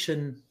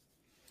conversation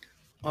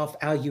of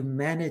our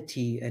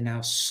humanity and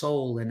our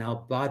soul and our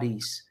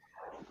bodies,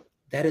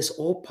 that is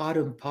all part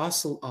and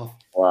parcel of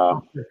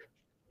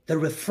the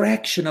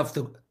refraction of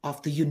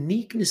the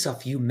uniqueness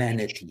of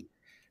humanity.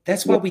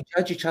 That's why we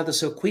judge each other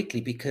so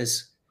quickly,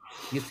 because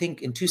you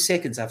think in 2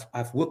 seconds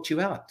I've worked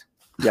you out.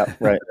 Yeah,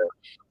 right.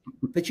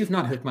 But you've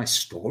not heard my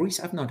stories.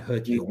 I've not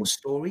heard your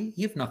story.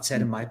 You've not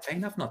sat in my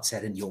pain. I've not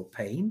sat in your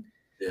pain.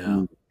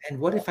 Yeah. And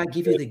what if I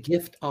give you the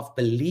gift of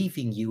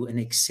believing you and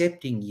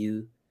accepting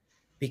you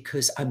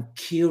because I'm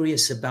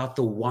curious about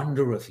the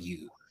wonder of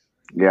you?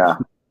 Yeah.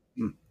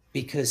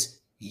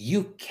 Because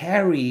you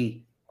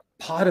carry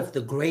part of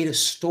the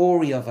greatest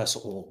story of us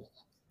all,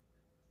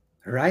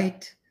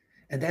 right?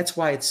 And that's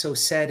why it's so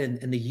sad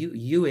in the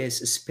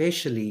U.S.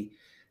 especially,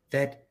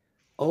 that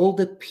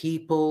older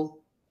people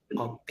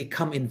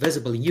become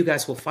invisible. And you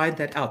guys will find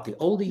that out. The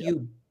older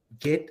you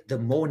get, the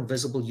more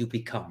invisible you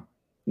become.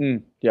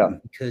 Yeah.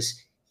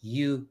 Because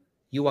you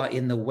are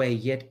in the way.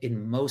 Yet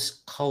in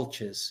most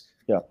cultures,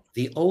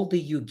 the older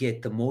you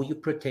get, the more you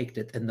protect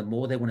it, and the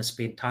more they want to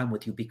spend time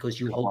with you, because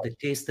you hold the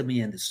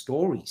testimony and the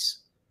stories.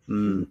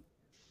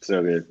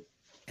 So good.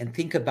 And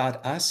think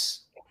about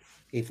us,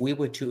 if we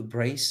were to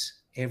embrace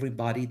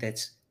everybody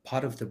that's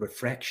part of the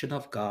refraction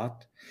of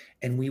God,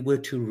 and we were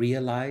to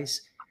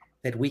realize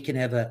that we can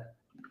have a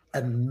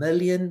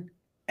million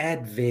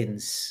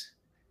advents,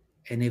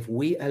 and if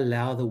we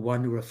allow the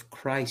wonder of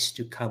Christ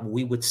to come,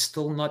 we would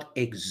still not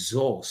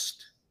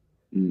exhaust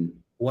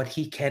what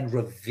he can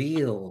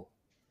reveal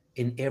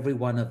in every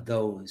one of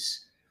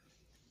those,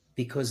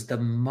 because the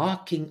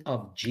mocking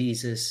of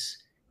Jesus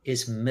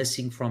is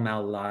missing from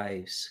our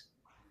lives.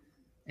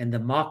 And the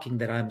mocking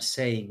that I'm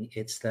saying,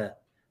 it's the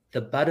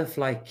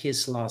butterfly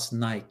kiss last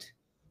night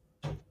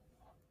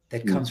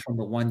that comes from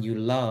the one you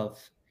love.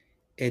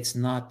 It's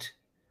not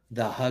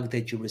the hug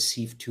that you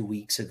received 2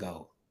 weeks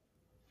ago.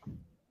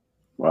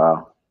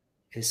 Wow.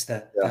 It's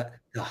the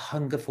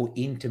hunger for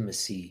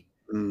intimacy,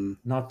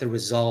 not the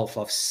resolve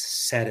of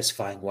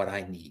satisfying what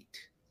I need.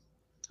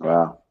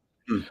 Wow.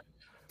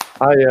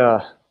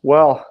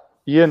 Well,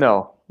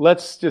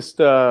 let's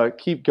just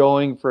keep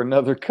going for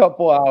another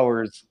couple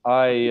hours.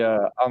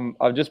 I'm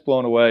just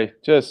blown away,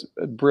 just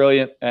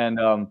brilliant,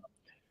 and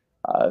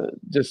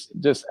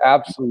just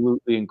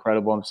absolutely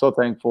incredible. I'm so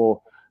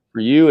thankful for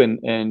you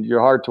and your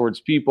heart towards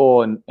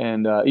people,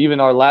 and even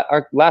our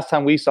last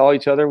time we saw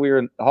each other, we were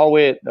in the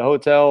hallway at the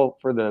hotel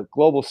for the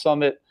Global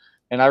Summit,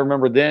 and I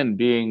remember then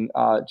being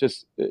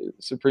just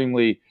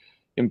supremely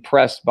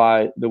impressed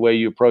by the way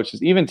you approach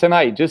this. Even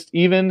tonight, just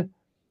even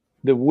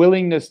the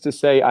willingness to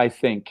say, I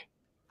think.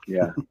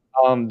 Yeah.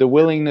 The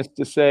willingness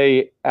to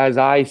say, as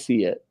I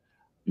see it.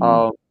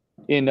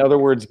 In other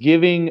words,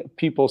 giving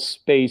people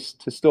space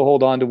to still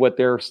hold on to what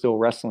they're still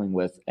wrestling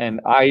with.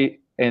 And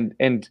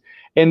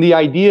the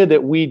idea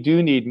that we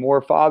do need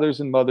more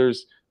fathers and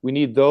mothers. We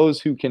need those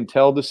who can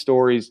tell the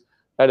stories.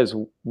 That is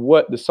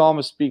what the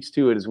psalmist speaks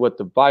to. It is what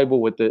the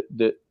Bible,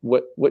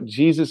 what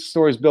Jesus'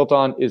 story is built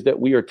on, is that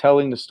we are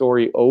telling the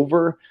story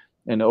over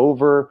and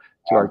over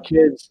to our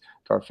kids,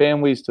 to our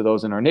families, to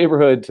those in our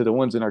neighborhood, to the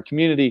ones in our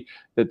community,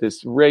 that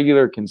this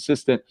regular,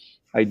 consistent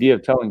idea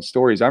of telling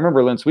stories. I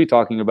remember Lynn Sweet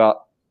talking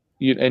about,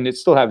 and it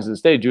still happens to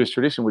this day, Jewish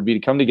tradition would be to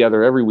come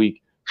together every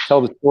week, tell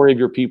the story of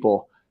your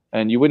people,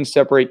 and you wouldn't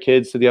separate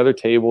kids to the other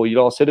table. You'd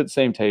all sit at the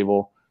same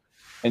table,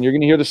 and you're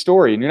going to hear the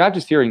story. And you're not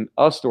just hearing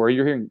a story,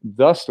 you're hearing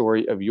the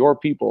story of your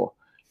people.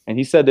 And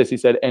he said this, he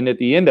said, and at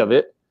the end of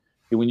it,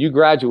 when you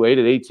graduate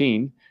at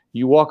 18,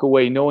 you walk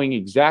away knowing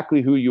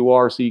exactly who you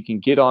are so you can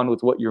get on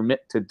with what you're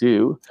meant to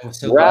do,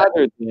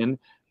 rather than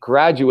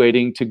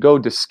graduating to go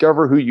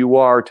discover who you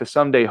are to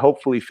someday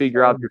hopefully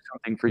figure out there's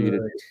something for you to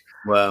do.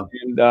 Wow.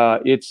 And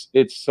it's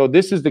so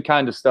this is the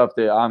kind of stuff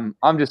that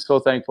I'm just so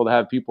thankful to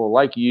have people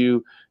like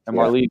you and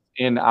Marlene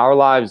in our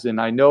lives. And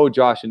I know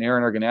Josh and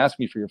Aaron are going to ask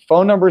me for your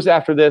phone numbers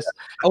after this.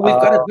 Oh, we've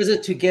got to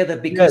visit together,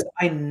 because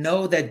I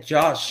know that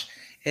Josh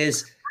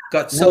has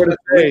got so much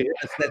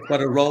that's got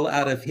to roll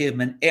out of him.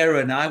 And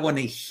Aaron, I want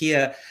to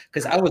hear,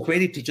 because I was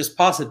ready to just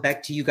pass it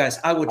back to you guys.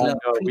 I would love,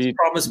 please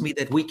promise me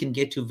that we can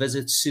get to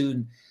visit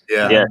soon.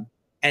 Yeah.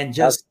 And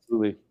just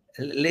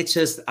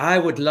I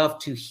would love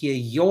to hear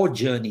your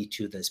journey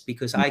to this,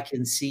 because I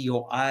can see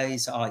your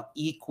eyes are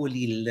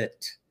equally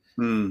lit.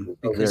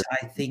 Because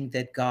I think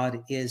that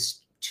God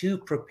is too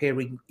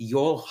preparing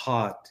your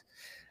heart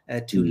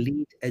to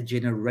lead a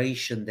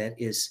generation that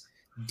is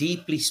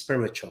deeply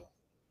spiritual.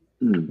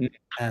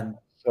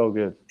 So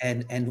good.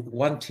 And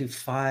want to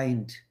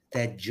find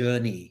that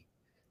journey,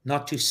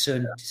 not to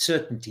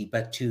certainty,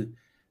 but to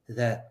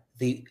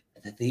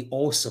the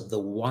awesome, the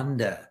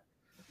wonder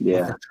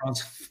of the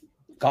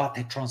God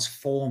that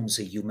transforms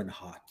a human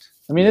heart.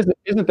 I mean,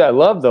 isn't that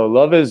love, though?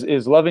 Love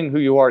is loving who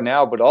you are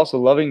now, but also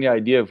loving the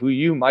idea of who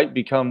you might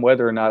become,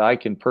 whether or not I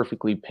can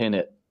perfectly pin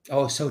it.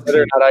 Oh, so true.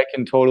 Whether or not I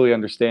can totally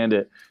understand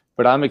it.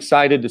 But I'm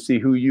excited to see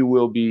who you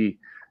will be.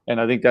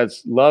 And I think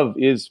that's love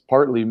is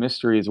partly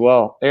mystery as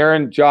well.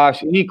 Aaron,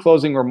 Josh, any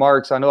closing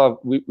remarks? I know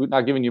we're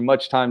not giving you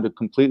much time to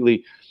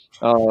completely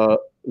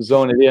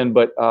zone it in,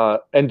 but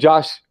and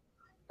Josh,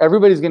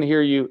 everybody's going to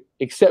hear you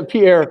except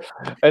Pierre.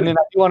 And then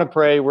I do want to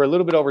pray. We're a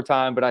little bit over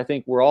time, but I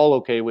think we're all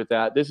okay with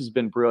that. This has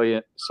been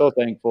brilliant. So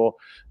thankful.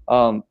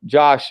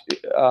 Josh,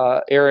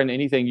 Aaron,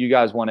 anything you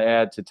guys want to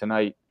add to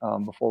tonight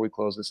before we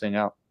close this thing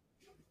out?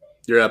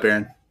 You're up,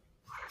 Aaron.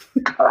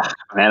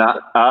 Man,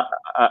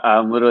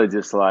 I'm literally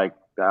just like,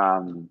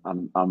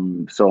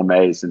 I'm so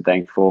amazed and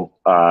thankful.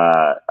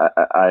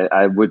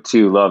 I would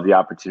too love the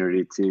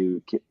opportunity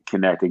to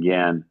connect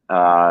again.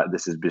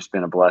 This has just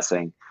been a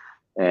blessing.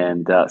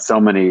 And so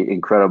many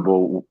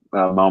incredible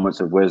moments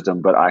of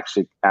wisdom, but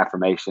actually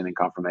affirmation and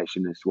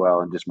confirmation as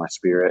well, and just my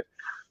spirit.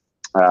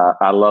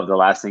 I love the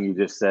last thing you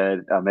just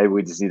said. Maybe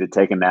we just need to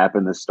take a nap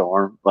in the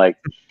storm. Like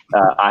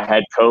I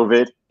had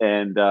COVID,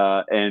 and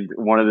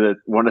one of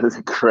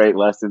the great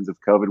lessons of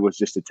COVID was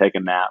just to take a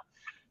nap.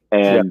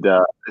 And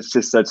it's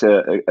just such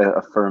a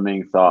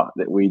affirming thought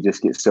that we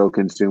just get so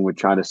consumed with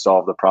trying to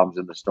solve the problems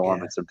in the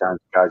storm, and sometimes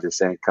God is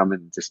saying, "Come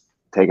and just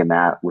take a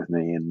nap with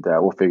me, and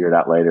we'll figure it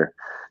out later."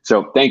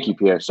 So thank you,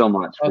 Pierre, so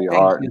much for your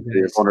heart, and for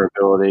your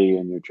vulnerability,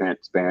 and your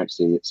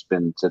transparency. It's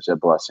been such a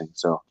blessing.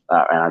 So,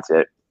 and that's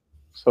it.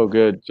 So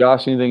good.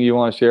 Josh, anything you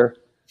want to share?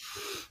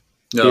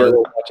 No, Pierre,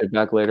 we'll watch it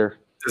back later.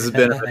 This has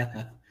been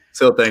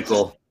so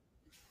thankful.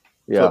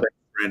 Yeah, so thankful,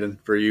 Brandon,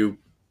 for you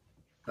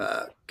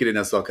getting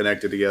us all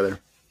connected together.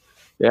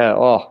 Yeah.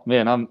 Oh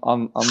man, I'm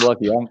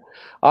lucky.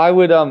 I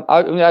would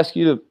ask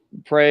you to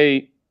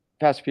pray,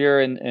 Pastor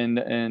Pierre,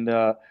 and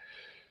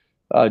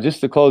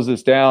just to close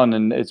this down.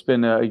 And it's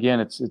been again,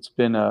 it's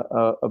been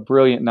a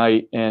brilliant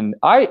night. And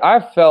I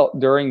felt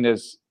during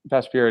this,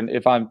 Pastor Pierre, and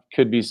if I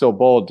could be so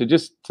bold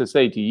to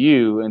say to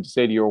you and to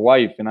say to your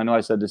wife, and I know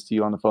I said this to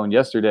you on the phone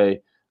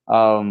yesterday,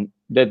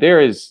 that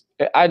there is,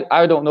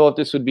 I don't know if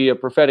this would be a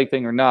prophetic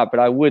thing or not, but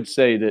I would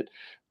say that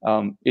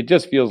it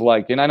just feels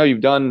like, and I know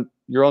you've done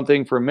your own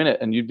thing for a minute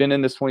and you've been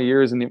in this 20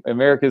 years in the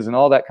Americas and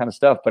all that kind of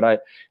stuff, but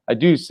I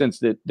do sense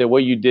that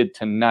what you did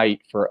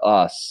tonight for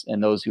us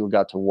and those who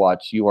got to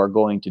watch, you are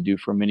going to do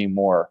for many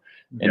more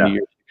in the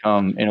years to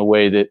come in a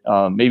way that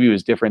maybe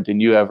was different than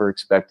you ever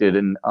expected.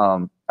 And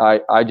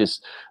I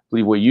just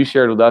believe what you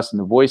shared with us and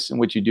the voice in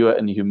which you do it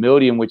and the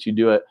humility in which you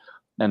do it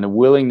and the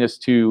willingness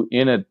to,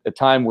 in a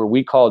time where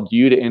we called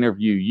you to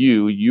interview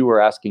you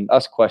were asking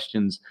us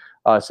questions,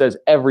 says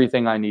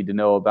everything I need to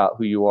know about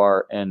who you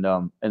are. And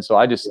so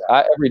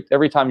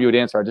every time you would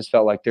answer, I just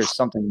felt like there's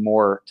something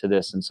more to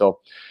this. And so,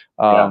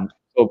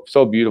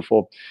 so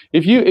beautiful.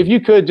 If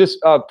you could just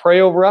pray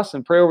over us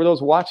and pray over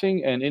those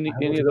watching and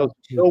any of those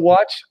who will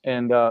watch,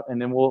 and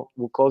then we'll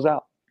close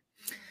out.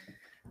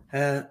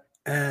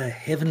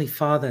 Heavenly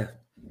Father,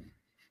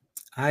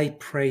 I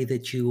pray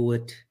that you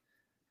would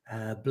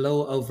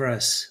blow over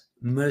us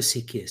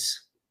mercy kiss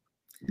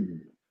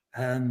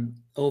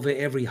over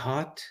every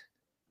heart,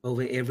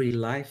 over every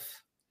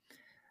life,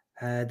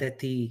 that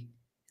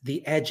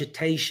the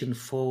agitation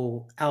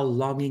for our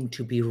longing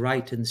to be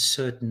right and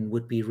certain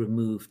would be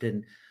removed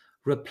and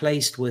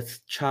replaced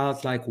with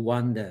childlike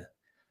wonder,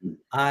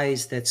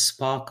 eyes that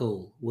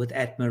sparkle with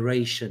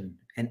admiration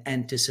and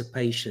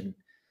anticipation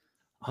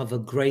of a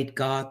great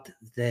God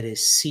that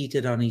is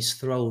seated on his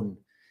throne,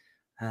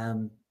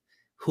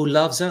 who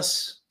loves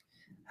us,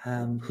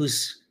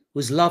 whose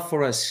love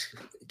for us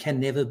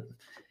can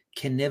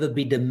never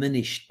be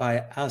diminished by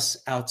us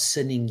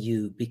out-sinning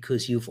you,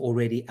 because you've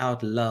already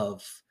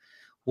outloved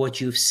what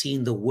you've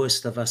seen the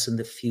worst of us in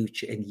the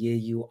future, and here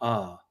you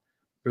are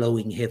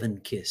blowing heaven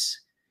kiss.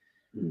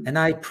 And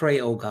I pray,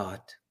 oh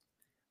God,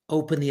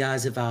 open the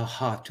eyes of our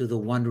heart to the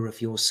wonder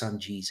of your Son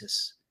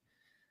Jesus.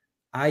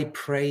 I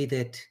pray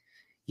that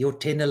your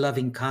tender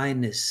loving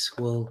kindness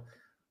will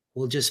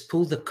just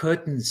pull the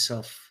curtains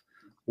of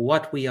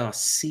what we are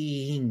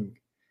seeing,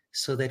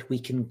 so that we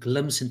can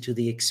glimpse into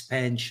the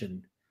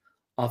expansion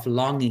of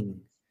longing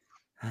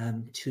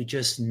to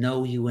just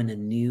know you in a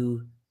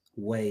new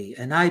way.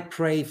 And I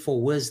pray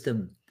for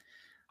wisdom.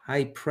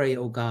 I pray,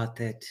 oh God,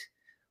 that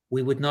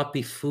we would not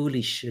be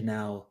foolish in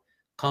our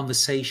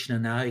conversation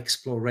and our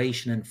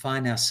exploration and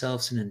find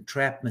ourselves in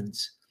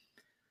entrapments.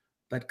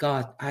 But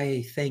God,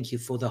 I thank you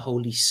for the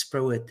Holy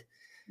Spirit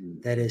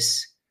that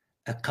is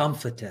a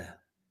comforter,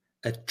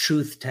 a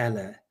truth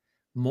teller,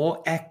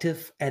 more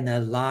active and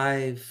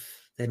alive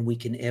than we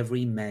can ever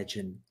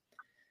imagine.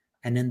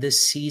 And in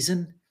this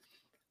season,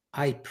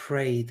 I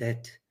pray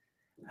that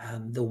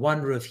the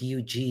wonder of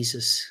you,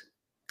 Jesus,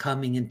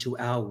 coming into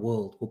our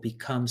world will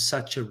become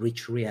such a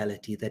rich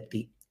reality that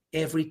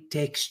every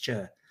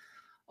texture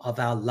of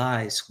our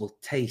lives will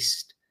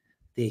taste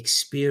the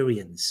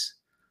experience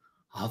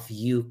of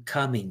you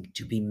coming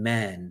to be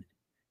man,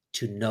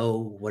 to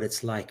know what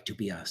it's like to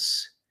be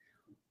us.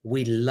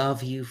 We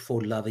love you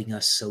for loving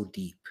us so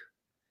deep.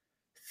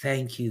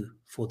 Thank you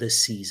for this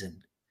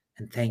season,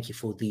 and thank you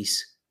for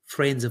these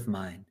friends of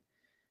mine,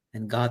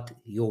 and God,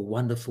 your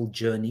wonderful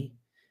journey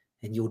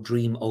and your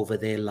dream over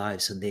their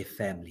lives and their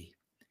family.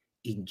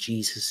 In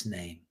Jesus'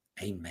 name,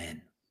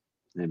 amen.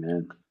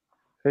 Amen.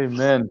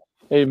 Amen.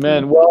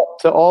 Amen. Well,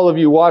 to all of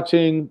you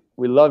watching,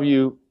 we love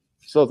you.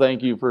 So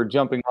thank you for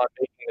jumping on,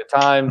 making the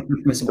time.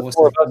 The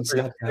four of us are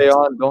going to stay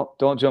on.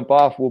 Don't jump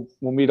off. We'll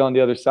meet on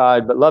the other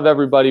side. But love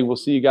everybody. We'll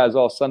see you guys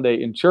all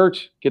Sunday in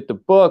church. Get the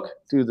book.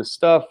 Do the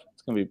stuff.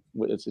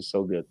 It's just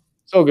so good.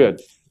 So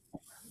good.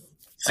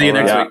 See you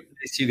next week.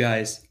 Thanks, you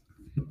guys.